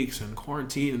weeks and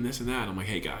quarantine and this and that." I'm like,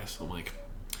 "Hey guys,"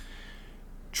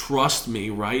 trust me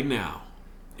right now,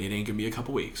 it ain't gonna be a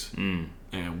couple weeks,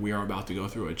 and we are about to go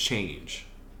through a change.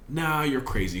 Nah, you're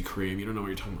crazy, Kareem. You don't know what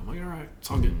you're talking about. I'm like, all right, it's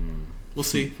all good. We'll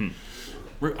see.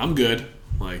 I'm good.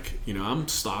 I'm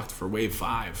stocked for wave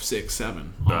 5, 6,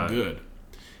 7. All good.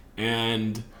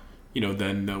 And,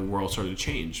 then the world started to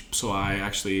change. So I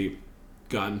actually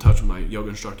got in touch with my yoga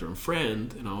instructor and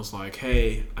friend, and I was like,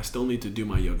 hey, I still need to do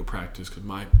my yoga practice because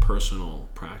my personal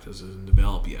practice isn't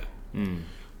developed yet.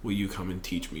 Will you come and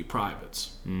teach me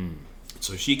privates?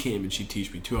 So she came and she'd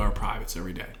teach me 2-hour privates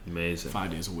every day. Amazing.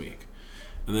 5 days a week.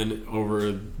 And then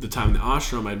over the time in the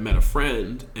ashram, I'd met a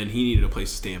friend, and he needed a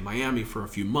place to stay in Miami for a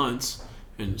few months.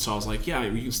 And so I was like, yeah,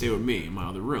 you can stay with me in my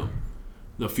other room.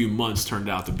 The few months turned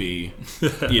out to be,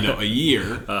 a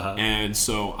year. And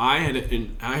so I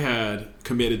had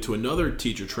committed to another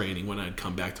teacher training when I'd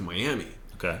come back to Miami.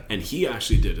 Okay. And he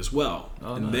actually did as well.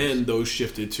 And then those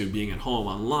shifted to being at home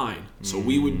online. So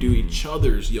we would do each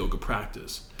other's yoga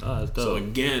practice. That's dope. So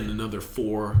again, another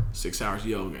 4-6 hours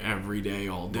yoga every day,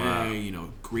 all day. Wow.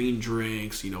 Green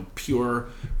drinks. Pure,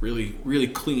 really, really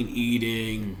clean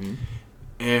eating.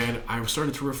 And I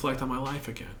started to reflect on my life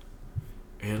again,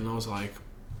 and I was like,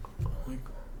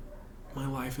 my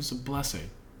life is a blessing.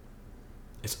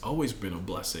 It's always been a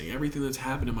blessing. Everything that's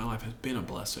happened in my life has been a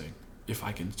blessing. If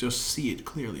I can just see it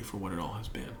clearly for what it all has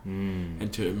been,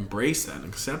 and to embrace that and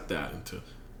accept that, and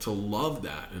to love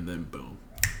that, and then boom,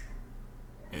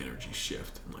 energy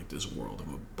shift, and this world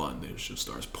of abundance just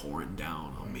starts pouring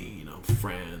down on me.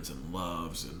 Friends and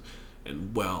loves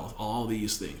and wealth, all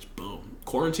these things. Boom.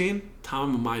 Quarantine,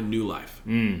 time of my new life.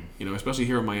 Especially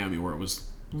here in Miami, where it was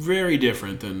very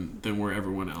different than where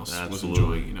everyone else was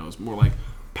enjoying. It was more like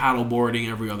paddleboarding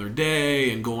every other day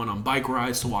and going on bike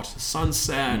rides to watch the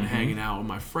sunset and hanging out with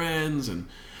my friends, and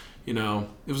it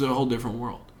was a whole different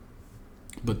world.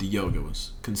 But the yoga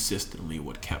was consistently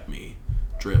what kept me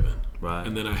driven. Right.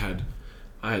 And then I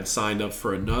had signed up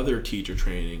for another teacher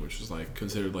training, which was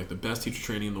considered the best teacher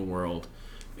training in the world,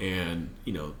 and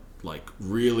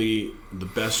really the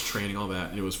best training, all that.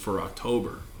 And it was for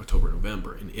October,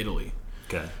 November in Italy.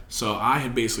 Okay. So I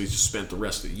had basically just spent the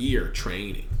rest of the year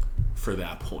training for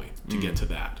that point to get to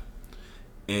that.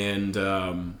 And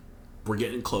we're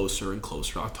getting closer and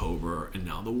closer to October, and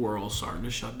now the world's starting to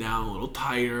shut down a little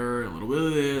tighter, and a little bit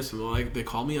of this, and they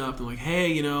called me up and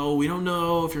hey, we don't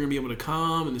know if you're gonna be able to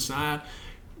come, and this and that.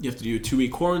 You have to do a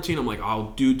 2-week quarantine. I'm like,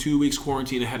 I'll do 2 weeks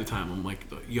quarantine ahead of time. I'm like,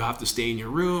 you have to stay in your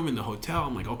room in the hotel.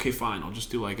 I'm like, okay, fine. I'll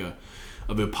just do a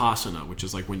vipassana, which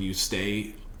is when you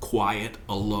stay quiet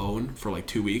alone for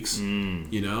 2 weeks,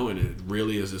 and it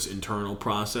really is this internal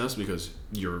process because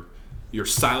you're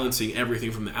silencing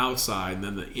everything from the outside, and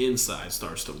then the inside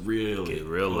starts to really get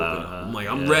real loud. I'm like,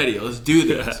 I'm ready. Let's do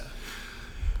this.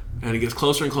 And it gets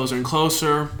closer and closer and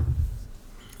closer.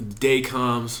 The day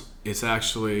comes. It's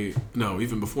actually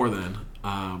even before then.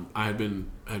 I had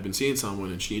been seeing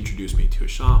someone, and she introduced me to a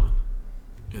shaman,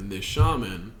 and this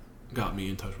shaman got me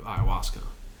in touch with ayahuasca.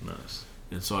 Nice.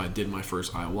 And so I did my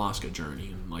first ayahuasca journey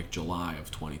in July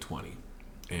of 2020,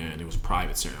 and it was a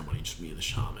private ceremony, just me and the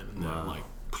shaman, and then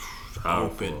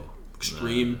open,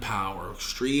 extreme power,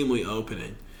 extremely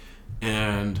opening,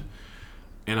 and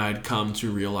I'd come to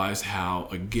realize how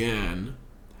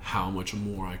much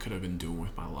more I could have been doing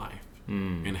with my life.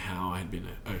 And how I had been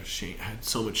ashamed, I had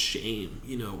so much shame,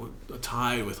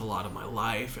 tied with a lot of my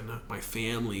life and my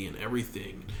family and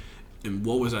everything. And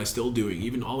what was I still doing?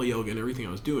 Even all the yoga and everything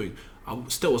I was doing, I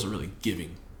still wasn't really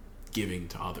giving giving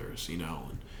to others, and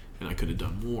I could have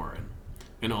done more,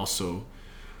 and also,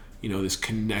 this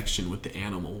connection with the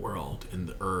animal world and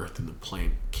the earth and the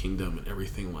plant kingdom and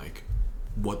everything, like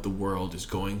what the world is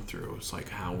going through. It's like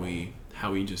how we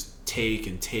just take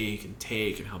and take and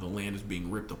take, and how the land is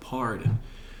being ripped apart, and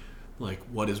like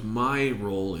what is my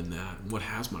role in that, and what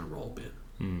has my role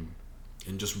been,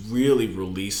 and just really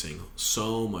releasing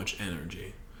so much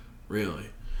energy, really.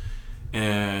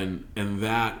 And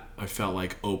that, I felt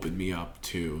like, opened me up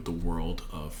to the world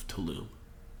of Tulum.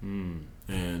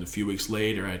 And a few weeks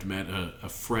later, I'd met a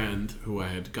friend who I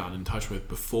had gotten in touch with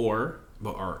before,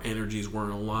 but our energies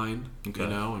weren't aligned,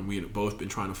 and we had both been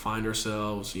trying to find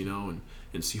ourselves, and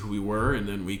see who we were. And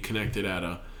then we connected at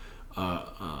a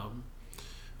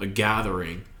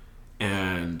gathering,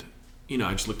 and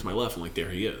I just looked to my left, and like, there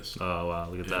he is. Oh wow,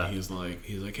 look at that. He's like,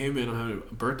 hey man, I'm having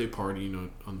a birthday party,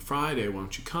 on Friday. Why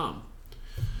don't you come?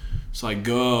 So I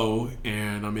go,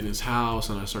 and I'm in his house,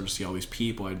 and I start to see all these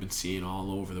people I'd been seeing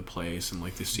all over the place, and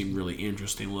like they seemed really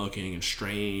interesting looking and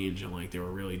strange, and like they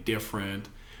were really different.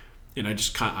 And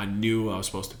I knew I was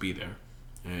supposed to be there,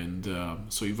 and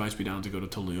so he invites me down to go to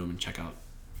Tulum and check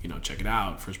it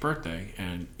out for his birthday.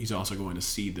 And he's also going to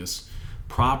see this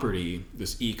property,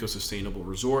 this eco-sustainable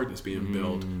resort that's being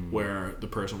built, where the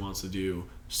person wants to do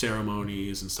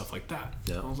ceremonies and stuff like that.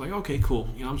 Yeah. I was like, okay, cool.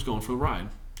 I'm just going for the ride.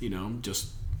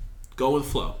 Just go with the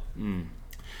flow.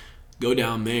 Go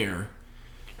down there,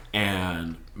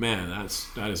 and man,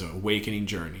 that is an awakening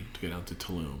journey to get out to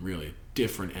Tulum. Really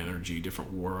different energy,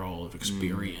 different world of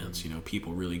experience.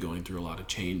 People really going through a lot of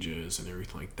changes and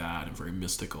everything like that, and very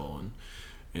mystical,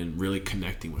 and really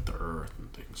connecting with the earth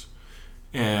and things.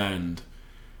 And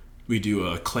we do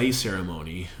a clay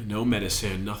ceremony, no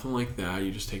medicine, nothing like that.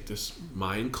 You just take this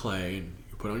Mayan clay and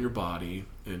you put it on your body,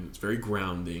 and it's very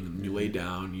grounding. And you lay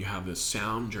down, and you have this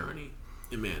sound journey.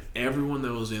 And man, everyone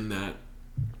that was in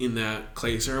that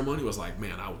clay ceremony was like,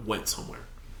 man, I went somewhere.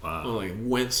 Wow. I like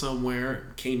went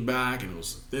somewhere, came back, and it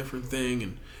was a different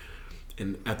thing.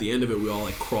 And at the end of it, we all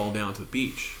like crawl down to the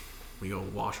beach. We go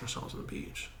wash ourselves on the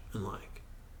beach, and like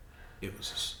it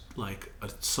was just like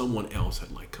someone else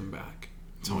had like come back.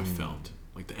 That's how I felt.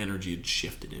 Like the energy had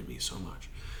shifted in me so much.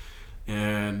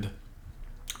 And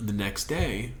the next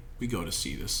day, we go to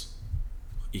see this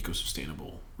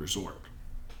eco-sustainable resort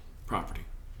property.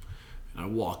 And I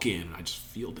walk in, and I just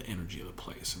feel the energy of the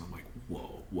place, and I'm like,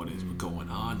 whoa, what is going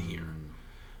on here?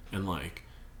 And like,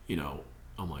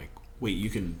 I'm like, wait, you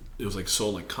can, it was like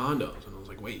sold like condos, and I was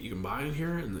like, wait, you can buy in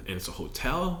here, and it's a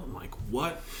hotel? I'm like,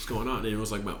 what's going on? And it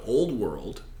was like my old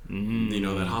world,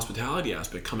 that hospitality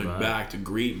aspect coming back to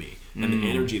greet me, and the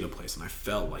energy of the place, and I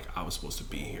felt like I was supposed to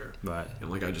be here. Right. And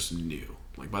like I just knew.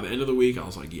 Like by the end of the week, I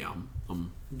was like, yeah,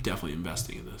 I'm definitely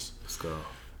investing in this. Let's go.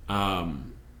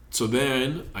 So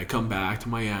then I come back to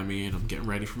Miami, and I'm getting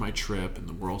ready for my trip, and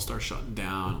the world starts shutting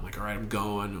down. I'm like, all right, I'm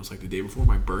going. It was like the day before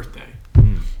my birthday,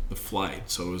 the flight.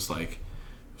 So it was like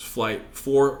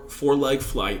four-leg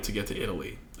flight to get to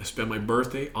Italy. I spend my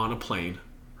birthday on a plane,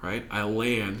 right? I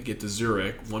land, get to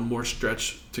Zurich, one more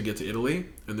stretch to get to Italy,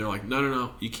 and they're like,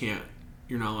 no, you can't.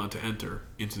 You're not allowed to enter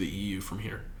into the EU from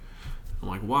here. I'm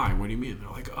like, why? What do you mean? They're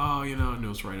like, oh, and it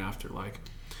was right after like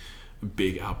a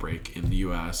big outbreak in the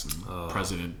U.S. and the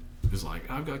president is like,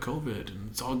 I've got COVID and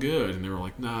it's all good. And they were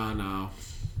like, no,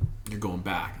 you're going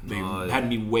back. They had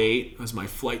me wait as my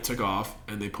flight took off,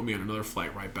 and they put me on another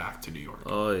flight right back to New York.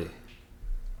 Oy.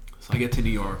 So I get to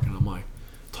New York, and I'm like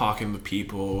talking to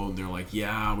people, and they're like,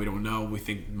 yeah, we don't know. We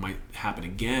think it might happen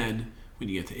again when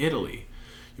you get to Italy.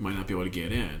 You might not be able to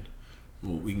get in.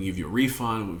 Well, we can give you a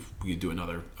refund. We can do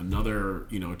another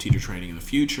teacher training in the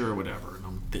future or whatever. And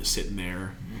I'm sitting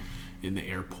there in the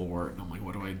airport, and I'm like,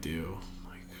 what do I do?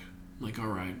 I'm like, all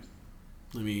right,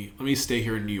 let me stay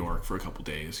here in New York for a couple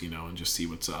days, and just see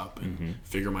what's up and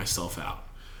figure myself out.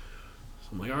 So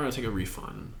I'm like, all right, I'll take a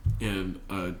refund. And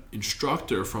an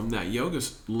instructor from that yoga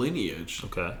lineage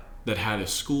that had a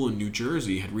school in New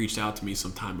Jersey had reached out to me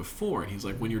some time before, and he's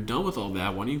like, when you're done with all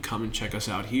that, why don't you come and check us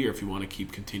out here if you want to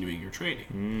keep continuing your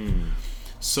training?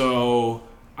 So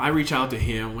I reach out to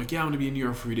him. I'm like, yeah, I'm going to be in New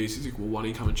York for 3 days. He's like, well, why don't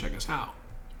you come and check us out?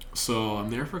 So I'm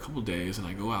there for a couple of days, and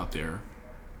I go out there,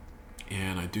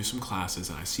 and I do some classes,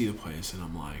 and I see the place, and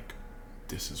I'm like,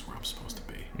 this is where I'm supposed to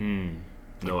be.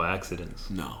 No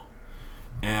accidents. No.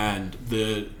 And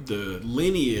the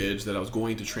lineage that I was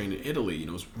going to train in Italy,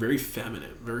 was very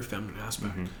feminine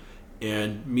aspect.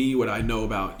 And me, what I know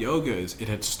about yoga is it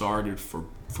had started for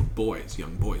boys,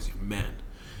 young men.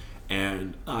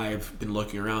 And I've been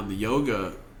looking around the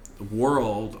yoga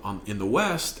world in the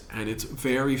West, and it's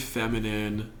very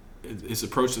feminine, it's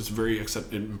approach that's very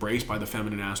embraced by the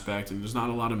feminine aspect, and there's not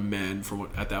a lot of men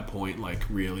at that point like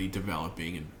really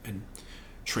developing and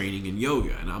training in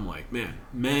yoga. And I'm like, man,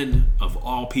 men of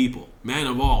all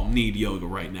need yoga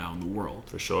right now in the world,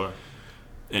 For sure.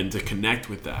 and to connect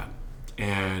with that.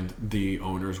 And the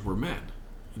owners were men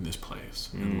in this place,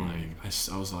 and like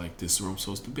I was like, this is where I'm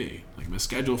supposed to be. Like, my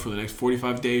schedule for the next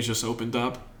 45 days just opened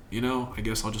up, I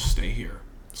guess I'll just stay here.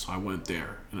 So I went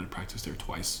there, and I practiced there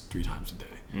 3 times a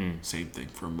day. Same thing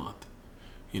for a month,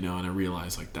 and I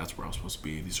realized like that's where I was supposed to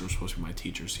be. These are supposed to be my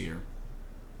teachers here.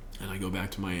 And I go back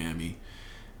to Miami,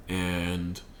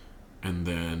 and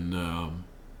then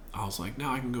I was like,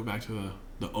 now I can go back to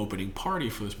the opening party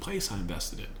for this place I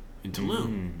invested in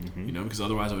Tulum, because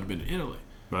otherwise I would have been in Italy.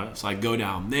 Right. So I go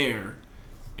down there,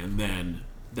 and then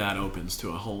that opens to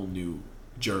a whole new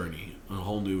journey, a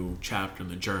whole new chapter in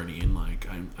the journey. And like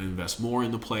I invest more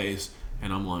in the place,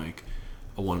 and I'm like,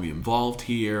 I want to be involved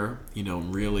here,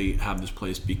 and really have this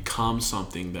place become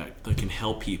something that can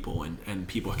help people, and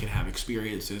people can have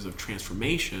experiences of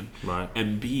transformation, right,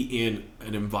 and be in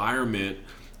an environment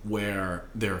where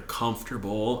they're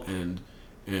comfortable, and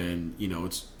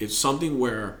it's something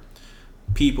where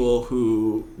people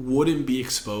who wouldn't be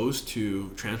exposed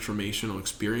to transformational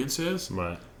experiences,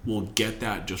 right, will get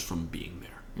that just from being there.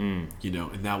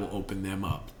 And that will open them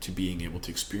up to being able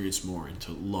to experience more and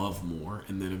to love more.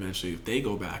 And then eventually, if they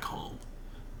go back home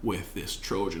with this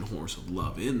Trojan horse of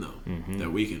love in them,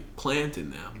 that we can plant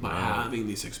in them by having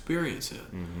these experiences,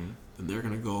 then they're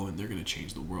going to go and they're going to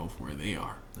change the world from where they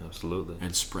are. Absolutely.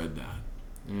 And spread that.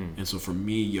 And so for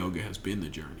me, yoga has been the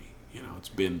journey. It's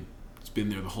been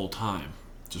there the whole time,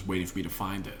 just waiting for me to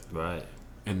find it. Right.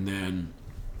 And then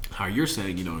how you're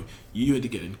saying, you had to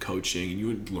get in coaching and you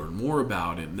would learn more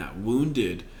about it, and that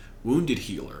wounded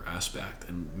healer aspect.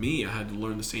 And me, I had to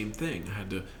learn the same thing.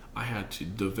 I had to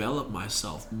develop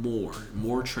myself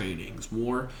more trainings,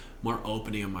 more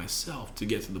opening of myself to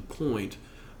get to the point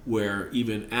where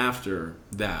even after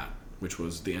that, which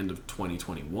was the end of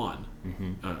 2021,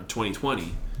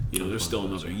 2020, there's still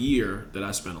another year that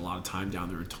I spent a lot of time down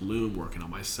there in Tulum working on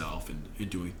myself and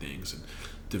doing things and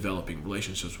developing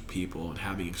relationships with people and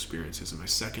having experiences in my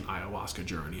second ayahuasca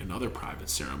journey, another private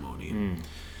ceremony,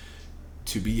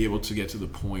 to be able to get to the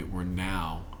point where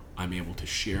now I'm able to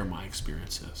share my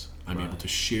experiences. I'm able to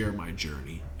share my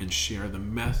journey and share the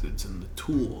methods and the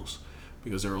tools,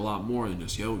 because there are a lot more than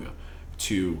just yoga,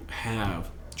 to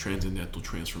have transcendental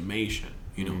transformation,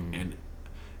 and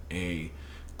a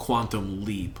quantum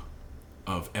leap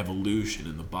of evolution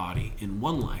in the body in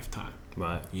one lifetime.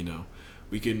 Right.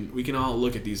 We can all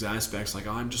look at these aspects like,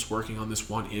 oh, I'm just working on this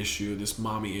one issue, this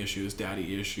mommy issue, this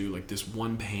daddy issue, like this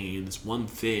one pain, this one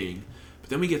thing, but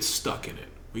then we get stuck in it.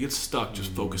 We get stuck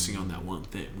just focusing on that one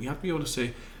thing. We have to be able to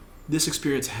say, this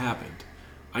experience happened.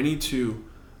 I need to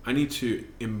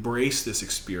embrace this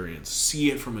experience,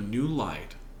 see it from a new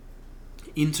light,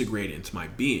 integrate it into my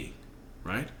being,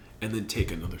 right? And then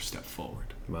take another step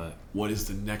forward. Right. What is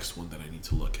the next one that I need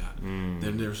to look at?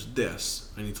 Then there's this.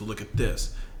 I need to look at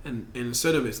this. And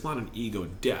instead of, it's not an ego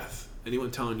death.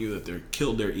 Anyone telling you that they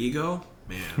killed their ego,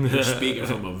 man, they're speaking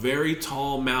from a very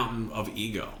tall mountain of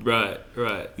ego. Right.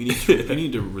 You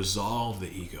need to resolve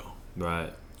the ego.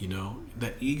 Right.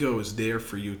 That ego is there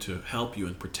for you to help you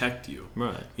and protect you.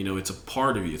 Right. It's a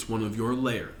part of you. It's one of your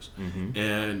layers.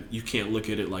 And you can't look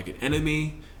at it like an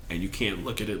enemy, and you can't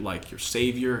look at it like your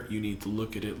savior. You need to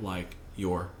look at it like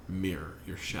your mirror,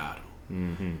 your shadow.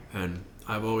 And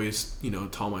I've always,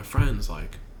 told my friends,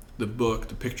 like, the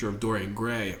Picture of Dorian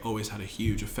Gray always had a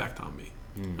huge effect on me.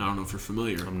 I don't know if you're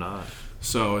familiar. I'm not.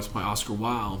 So it's by Oscar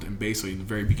Wilde, and basically in the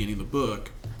very beginning of the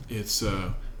book, it's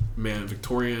a man,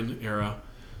 Victorian era.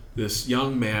 This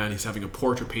young man, he's having a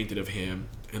portrait painted of him,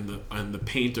 and the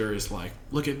painter is like,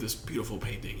 look at this beautiful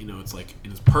painting. It's like,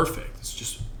 and it's perfect. It's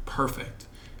just perfect.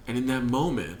 And in that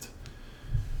moment,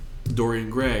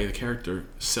 Dorian Gray, the character,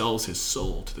 sells his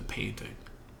soul to the painting.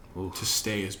 Oof. To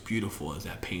stay as beautiful as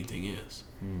that painting is.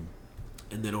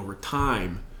 And then over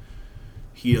time,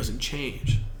 he doesn't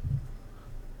change.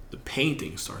 The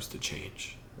painting starts to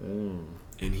change.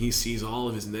 And he sees all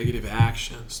of his negative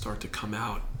actions start to come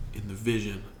out in the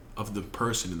vision of the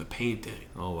person in the painting.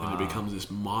 Oh, wow. And it becomes this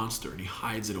monster, and he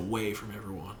hides it away from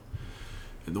everyone.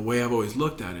 And the way I've always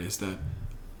looked at it is that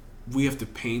we have to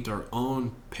paint our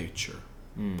own picture,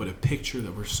 but a picture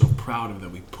that we're so proud of that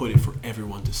we put it for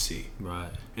everyone to see. Right.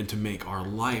 And to make our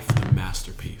life the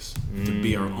masterpiece, to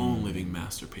be our own living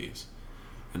masterpiece.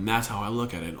 And that's how I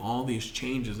look at it. And all these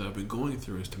changes that I've been going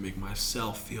through is to make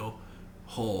myself feel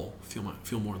whole,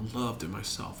 feel more loved in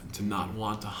myself, and to not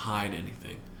want to hide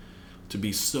anything, to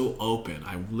be so open.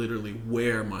 I literally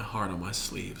wear my heart on my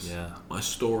sleeves. Yeah. My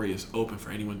story is open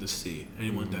for anyone to see,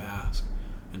 anyone to ask,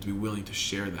 and to be willing to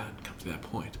share that and come to that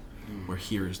point where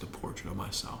here is the portrait of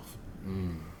myself.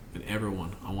 And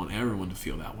I want everyone to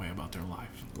feel that way about their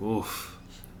life. Oof,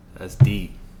 that's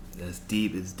deep. That's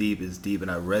deep. It's deep. It's deep,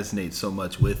 and I resonate so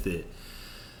much with it.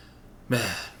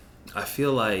 Man, I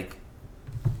feel like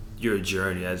your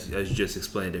journey, as you just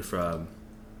explained it, from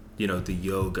the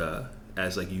yoga,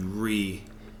 as like you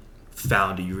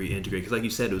found it, you reintegrated, because like you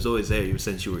said, it was always there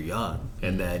since you were young,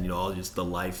 and then all just the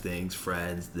life things,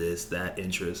 friends, this, that,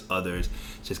 interests, others,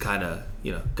 just kind of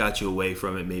got you away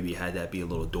from it. Maybe had that be a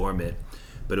little dormant,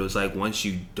 but it was like once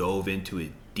you dove into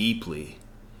it deeply,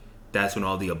 that's when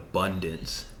all the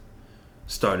abundance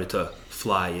started to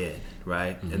fly in,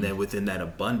 right? And then within that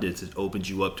abundance, it opens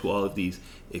you up to all of these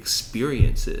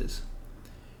experiences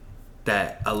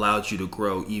that allowed you to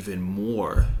grow even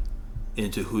more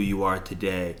into who you are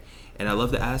today. And I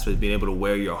love the aspect of being able to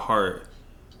wear your heart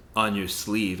on your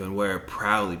sleeve and wear it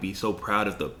proudly, be so proud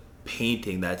of the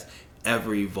painting that's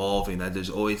ever evolving, that there's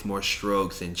always more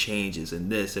strokes and changes and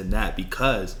this and that,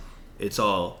 because it's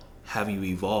all having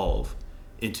you evolve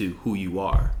into who you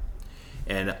are.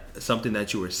 And something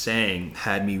that you were saying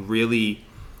had me really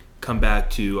come back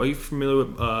to, are you familiar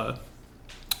with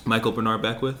Michael Bernard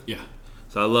Beckwith? Yeah.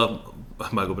 So I love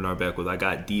Michael Bernard Beckwith. I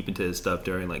got deep into his stuff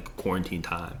during like quarantine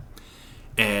time.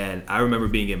 And I remember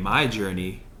being in my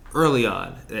journey early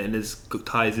on, and this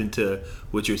ties into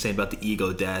what you were saying about the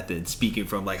ego death and speaking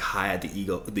from like high at the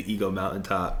ego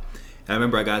mountaintop. And I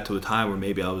remember I got to a time where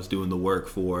maybe I was doing the work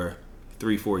for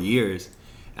 3-4 years,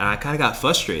 and I kind of got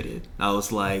frustrated. I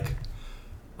was like,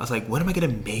 when am I gonna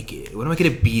make it? When am I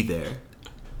gonna be there?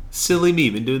 Silly me,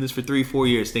 been doing this for 3-4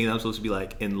 years, thinking I'm supposed to be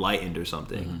like enlightened or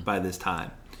something by this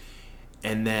time.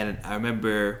 And then I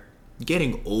remember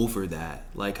getting over that,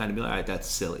 like kind of being like, all right, that's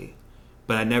silly.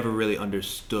 But I never really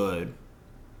understood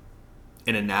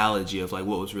an analogy of like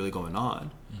what was really going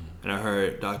on. And I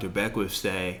heard Dr. Beckwith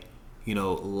say,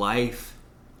 life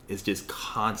is just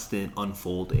constant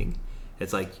unfolding.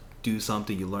 It's like, do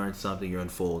something, you learn something, you're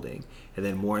unfolding. And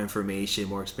then more information,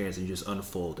 more experience, and you're just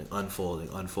unfolding. And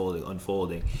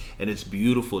it's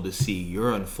beautiful to see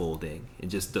your unfolding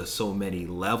and just the so many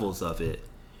levels of it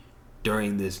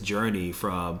during this journey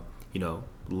from, a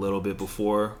little bit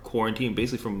before quarantine,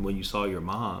 basically from when you saw your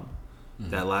mom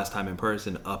that last time in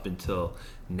person up until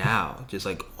now, just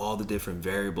like all the different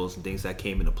variables and things that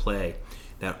came into play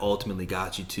that ultimately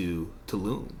got you to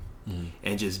Tulum.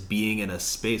 And just being in a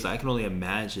space, I can only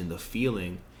imagine the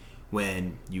feeling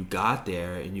when you got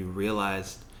there and you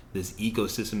realized this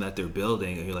ecosystem that they're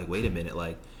building, and you're like, wait a minute,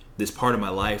 like this part of my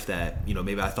life that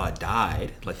maybe I thought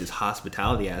died, like this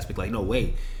hospitality aspect, like no,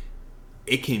 wait,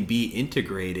 it can be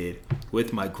integrated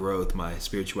with my growth, my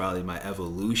spirituality, my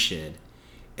evolution.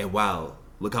 And wow,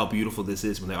 look how beautiful this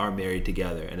is when they are married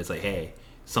together. And it's like, hey,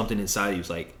 something inside you is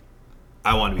like,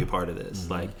 I want to be a part of this.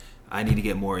 Like, I need to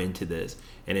get more into this.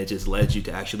 And it just led you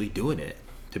to actually doing it,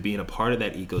 to being a part of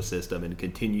that ecosystem and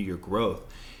continue your growth.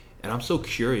 And I'm so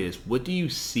curious, what do you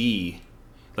see?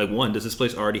 Like, one, does this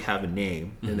place already have a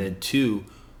name? And then two,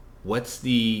 what's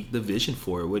the vision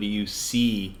for it? What do you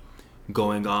see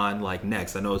going on like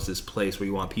next? I know it's this place where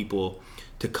you want people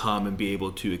to come and be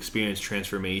able to experience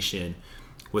transformation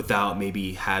without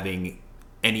maybe having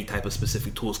any type of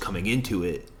specific tools coming into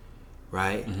it,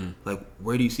 right? Like,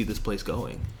 where do you see this place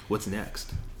going? What's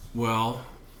next? Well,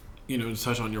 to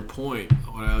touch on your point,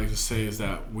 what I like to say is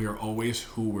that we are always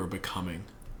who we're becoming.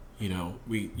 You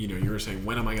were saying,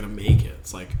 when am I going to make it?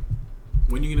 It's like,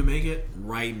 when are you going to make it?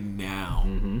 Right now.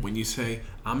 When you say,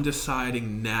 I'm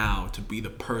deciding now to be the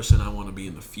person I want to be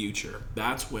in the future,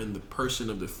 that's when the person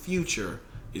of the future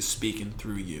is speaking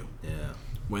through you. Yeah.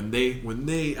 When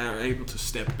they are able to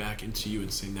step back into you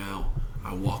and say, now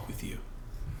I walk with you.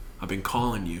 I've been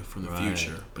calling you from the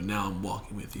future, but now I'm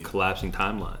walking with you. Collapsing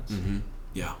timelines.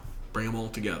 Yeah. Bring them all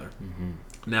together.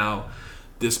 Now,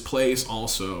 this place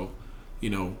also,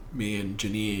 me and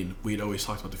Janine, we'd always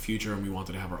talked about the future, and we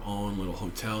wanted to have our own little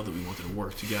hotel that we wanted to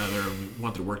work together. And we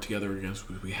wanted to work together against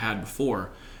what we had before.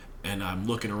 And I'm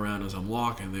looking around as I'm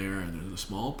walking there, and there's a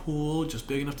small pool just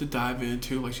big enough to dive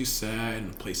into, like she said,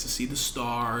 and a place to see the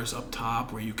stars up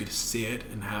top where you could sit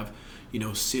and have,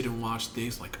 sit and watch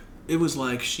things. Like, it was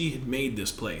like she had made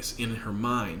this place in her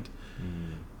mind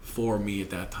for me at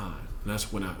that time. And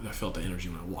that's when I felt the energy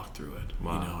when I walked through it.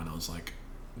 Wow. And I was like,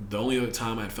 the only other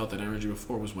time I had felt that energy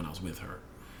before was when I was with her.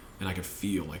 And I could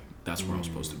feel like that's where I was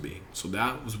supposed to be. So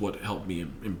that was what helped me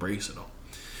embrace it all.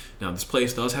 Now, this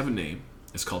place does have a name.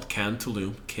 It's called Can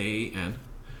Tulum, K-A-N.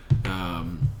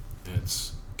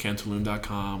 It's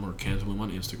cantulum.com or Can Tulum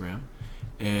on Instagram.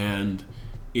 And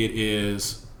it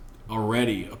is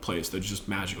already a place that's just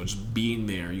magical. Just being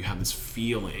there, you have this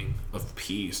feeling of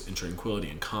peace and tranquility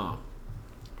and calm.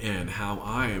 And how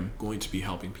I am going to be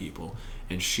helping people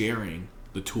and sharing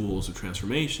the tools of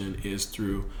transformation is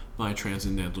through my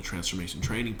Transcendental Transformation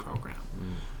Training Program.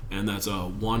 And that's a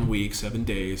 1 week, 7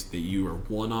 days that you are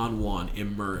one-on-one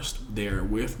immersed there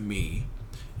with me.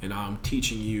 And I'm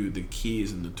teaching you the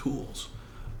keys and the tools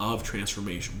of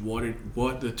transformation.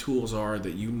 What the tools are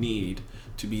that you need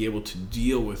to be able to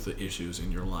deal with the issues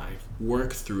in your life,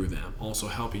 work through them, also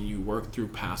helping you work through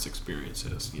past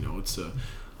experiences. You know, it's a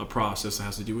process that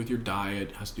has to do with your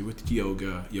diet, has to do with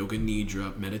yoga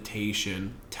nidra,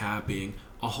 meditation, tapping,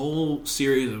 a whole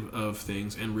series of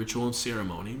things, and ritual and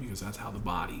ceremony, because that's how the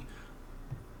body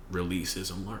releases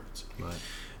and learns.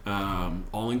 Right.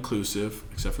 All inclusive,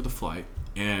 except for the flight,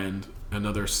 and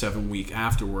another 7 week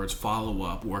afterwards follow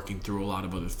up, working through a lot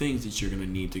of other things that you're going to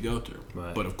need to go through.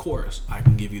 Right. But of course, I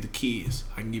can give you the keys.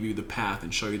 I can give you the path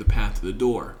and show you the path to the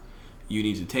door. You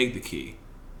need to take the key,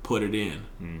 put it in,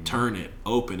 turn it,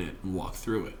 open it, and walk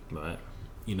through it. Right.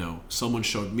 You know, someone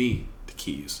showed me the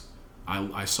keys.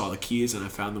 I saw the keys and I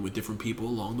found them with different people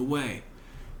along the way.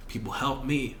 People helped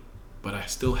me, but I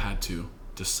still had to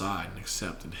decide and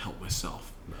accept and help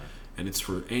myself. Right. And it's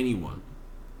for anyone.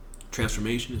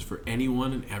 Transformation is for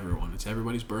anyone and everyone. It's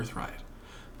everybody's birthright.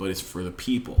 But it's for the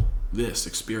people, this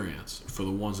experience, for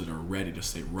the ones that are ready to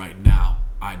say, right now,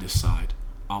 I decide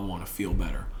I want to feel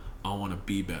better. I want to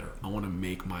be better. I want to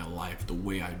make my life the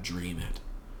way I dream it.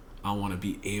 I want to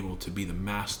be able to be the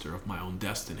master of my own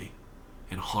destiny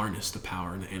and harness the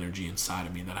power and the energy inside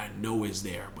of me that I know is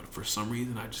there, but for some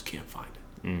reason I just can't find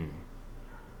it.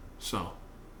 So,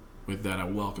 with that, I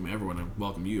welcome everyone. I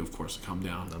welcome you, of course, to come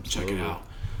down and check it out.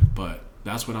 But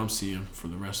that's what I'm seeing for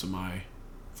the rest of my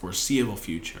foreseeable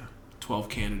future. 12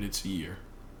 candidates a year,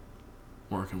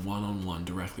 working one-on-one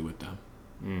directly with them.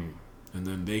 And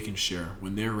then they can share,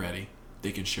 when they're ready,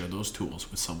 they can share those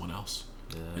tools with someone else.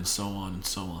 And so on,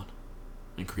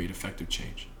 and create effective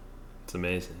change. It's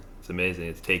amazing. It's amazing.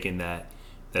 It's taking that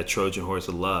Trojan horse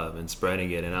of love and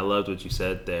spreading it. And I loved what you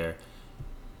said there,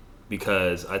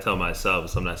 because I tell myself,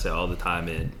 something I say all the time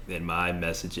in my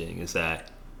messaging, is that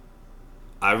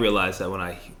I realized that when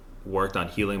I worked on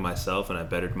healing myself and I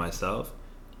bettered myself,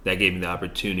 that gave me the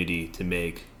opportunity to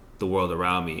make the world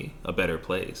around me a better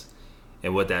place.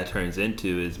 And what that turns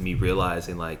into is me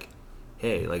realizing, like,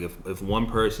 hey, like if one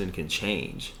person can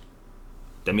change,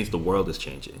 that means the world is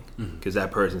changing, because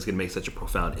that person's going to make such a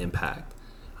profound impact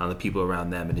on the people around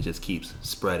them, and it just keeps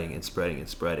spreading and spreading and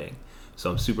spreading.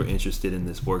 So I'm super interested in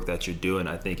this work that you're doing.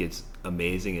 I think it's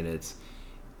amazing, and it's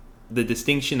the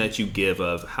distinction that you give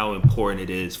of how important it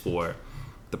is for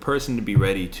the person to be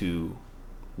ready to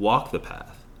walk the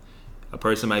path. A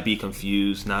person might be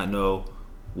confused, not know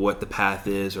what the path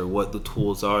is or what the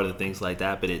tools are, the things like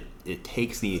that, but it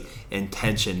takes the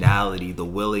intentionality, the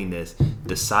willingness,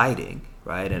 deciding,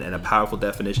 right? And a powerful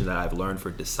definition that I've learned for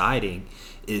deciding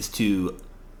is to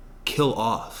kill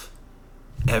off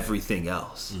everything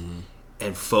else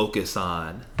and focus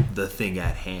on the thing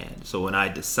at hand. So when I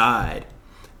decide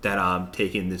that I'm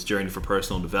taking this journey for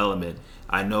personal development,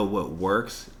 I know what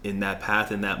works in that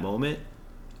path in that moment.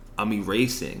 I'm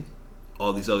erasing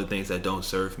all these other things that don't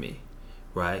serve me,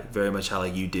 right? Very much how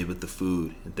like you did with the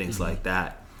food and things like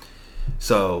that.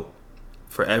 So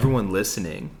for everyone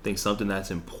listening, I think something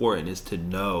that's important is to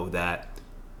know that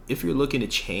if you're looking to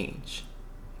change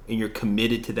and you're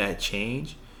committed to that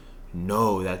change,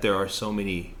 know that there are so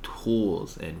many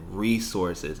tools and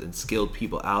resources and skilled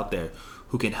people out there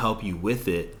who can help you with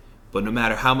it. But no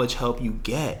matter how much help you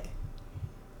get,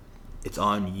 it's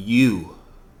on you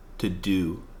to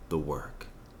do the work.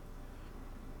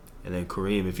 And then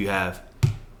Kareem,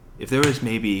 if there is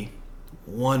maybe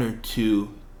 1 or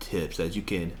 2 tips that you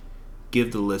can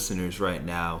give the listeners right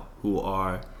now who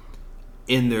are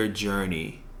in their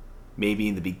journey, maybe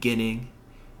in the beginning,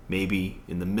 maybe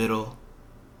in the middle,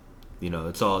 you know,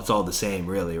 it's all the same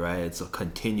really, right? It's a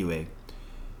continuing.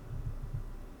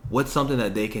 What's something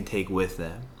that they can take with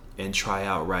them and try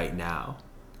out right now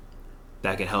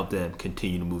that can help them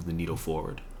continue to move the needle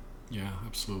forward? Yeah,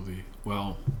 absolutely.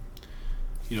 Well,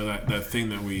 you know, that thing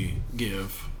that we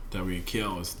give, that we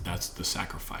kill, that's the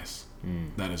sacrifice.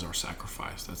 That is our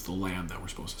sacrifice. That's the lamb that we're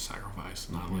supposed to sacrifice,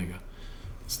 not like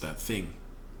it's that thing.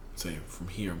 Say, from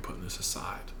here, I'm putting this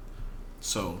aside.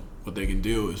 So what they can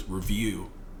do is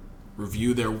review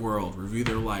their world, review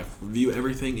their life, review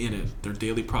everything in it, their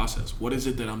daily process. What is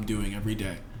it that I'm doing every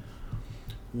day?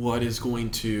 What is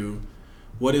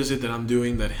it that I'm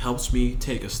doing that helps me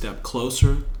take a step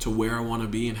closer to where I want to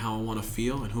be and how I want to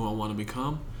feel and who I want to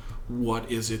become?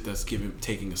 what is it that's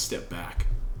taking a step back?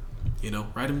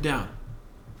 Write them down.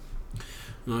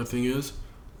 Another thing is,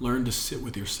 learn to sit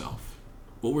with yourself.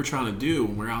 What we're trying to do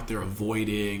when we're out there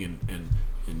avoiding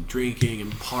and drinking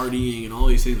and partying and all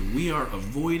these things, we are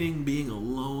avoiding being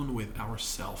alone with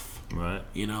ourselves. Right.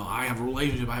 I have a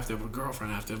relationship, I have to have a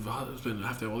girlfriend, I have to have a husband, I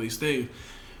have to have all these things.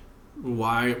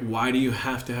 Why do you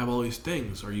have to have all these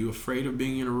things? Are you afraid of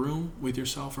being in a room with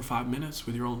yourself for 5 minutes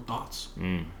with your own thoughts?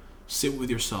 Sit with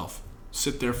yourself.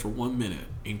 Sit there for 1 minute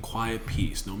in quiet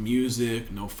peace. No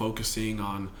music, no focusing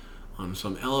on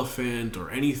some elephant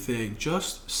or anything.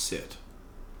 Just sit.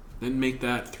 Then make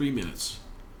that 3 minutes.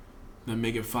 Then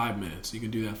make it 5 minutes. You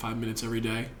can do that 5 minutes every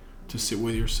day to sit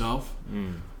with yourself.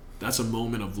 That's a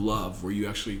moment of love where you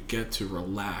actually get to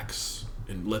relax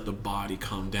and let the body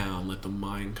calm down, let the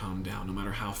mind calm down, no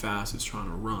matter how fast it's trying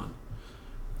to run,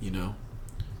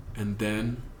 And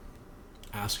then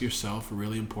ask yourself a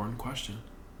really important question.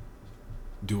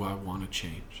 Do I want to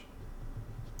change?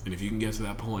 And if you can get to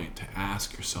that point to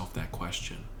ask yourself that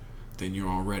question, then you're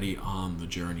already on the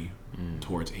journey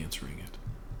towards answering it.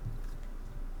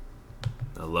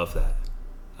 I love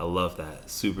that.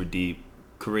 Super deep.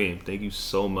 Kareem, thank you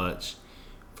so much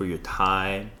for your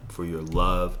time, for your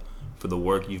love, for the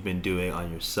work you've been doing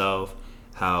on yourself,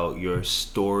 how your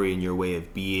story and your way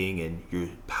of being and your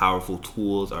powerful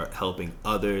tools are helping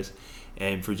others,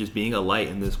 and for just being a light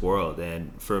in this world.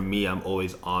 And for me, I'm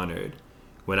always honored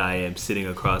when I am sitting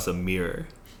across a mirror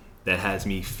that has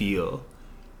me feel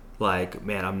like,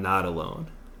 man, I'm not alone.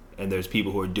 And there's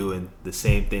people who are doing the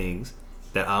same things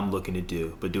that I'm looking to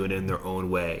do, but doing it in their own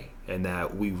way. And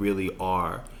that we really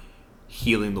are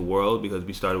healing the world because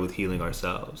we started with healing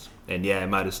ourselves. And yeah, it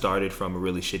might have started from a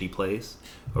really shitty place,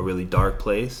 a really dark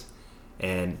place.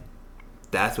 And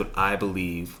that's what I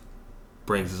believe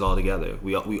brings us all together.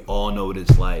 We all know what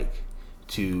it's like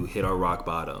to hit our rock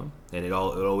bottom. And it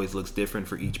always looks different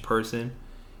for each person.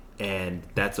 And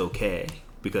that's okay,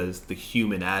 because the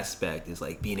human aspect is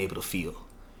like being able to feel,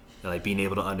 like being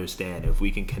able to understand. If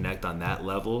we can connect on that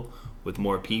level with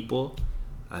more people,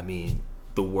 I mean,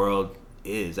 the world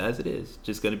is, as it is,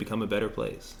 just going to become a better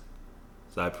place.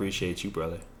 So I appreciate you,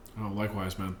 brother. Oh,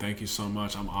 likewise, man. Thank you so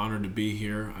much. I'm honored to be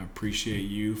here. I appreciate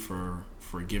you for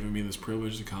giving me this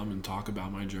privilege to come and talk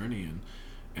about my journey.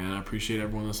 And I appreciate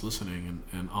everyone that's listening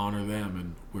and honor them.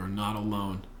 And we're not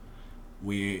alone.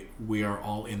 We are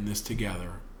all in this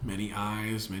together. Many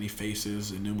eyes, many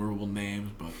faces, innumerable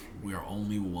names, but we are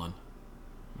only one.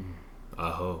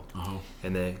 Aho.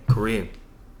 And then, Kareem,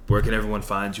 where can everyone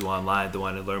find you online? They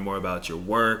want to learn more about your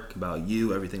work, about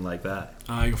you, everything like that.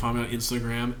 You can find me on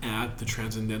Instagram at The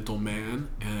Transcendental Man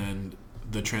and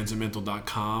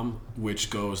thetranscendental.com, which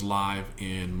goes live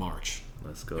in March.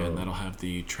 Let's go. And that'll have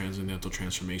the Transcendental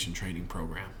Transformation Training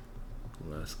Program.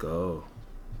 Let's go.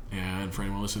 And for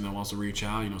anyone listening that wants to reach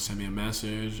out, send me a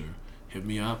message or hit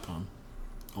me up. I'm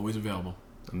always available.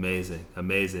 Amazing.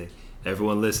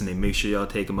 Everyone listening, make sure y'all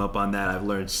take him up on that. I've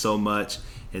learned so much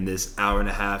in this hour and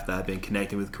a half that I've been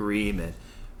connecting with Kareem, and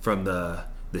from the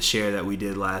share that we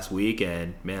did last week.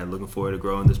 And man, looking forward to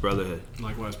growing this brotherhood.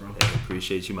 Likewise, bro. Yeah,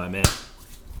 appreciate you, my man.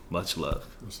 Much love.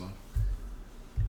 Much love.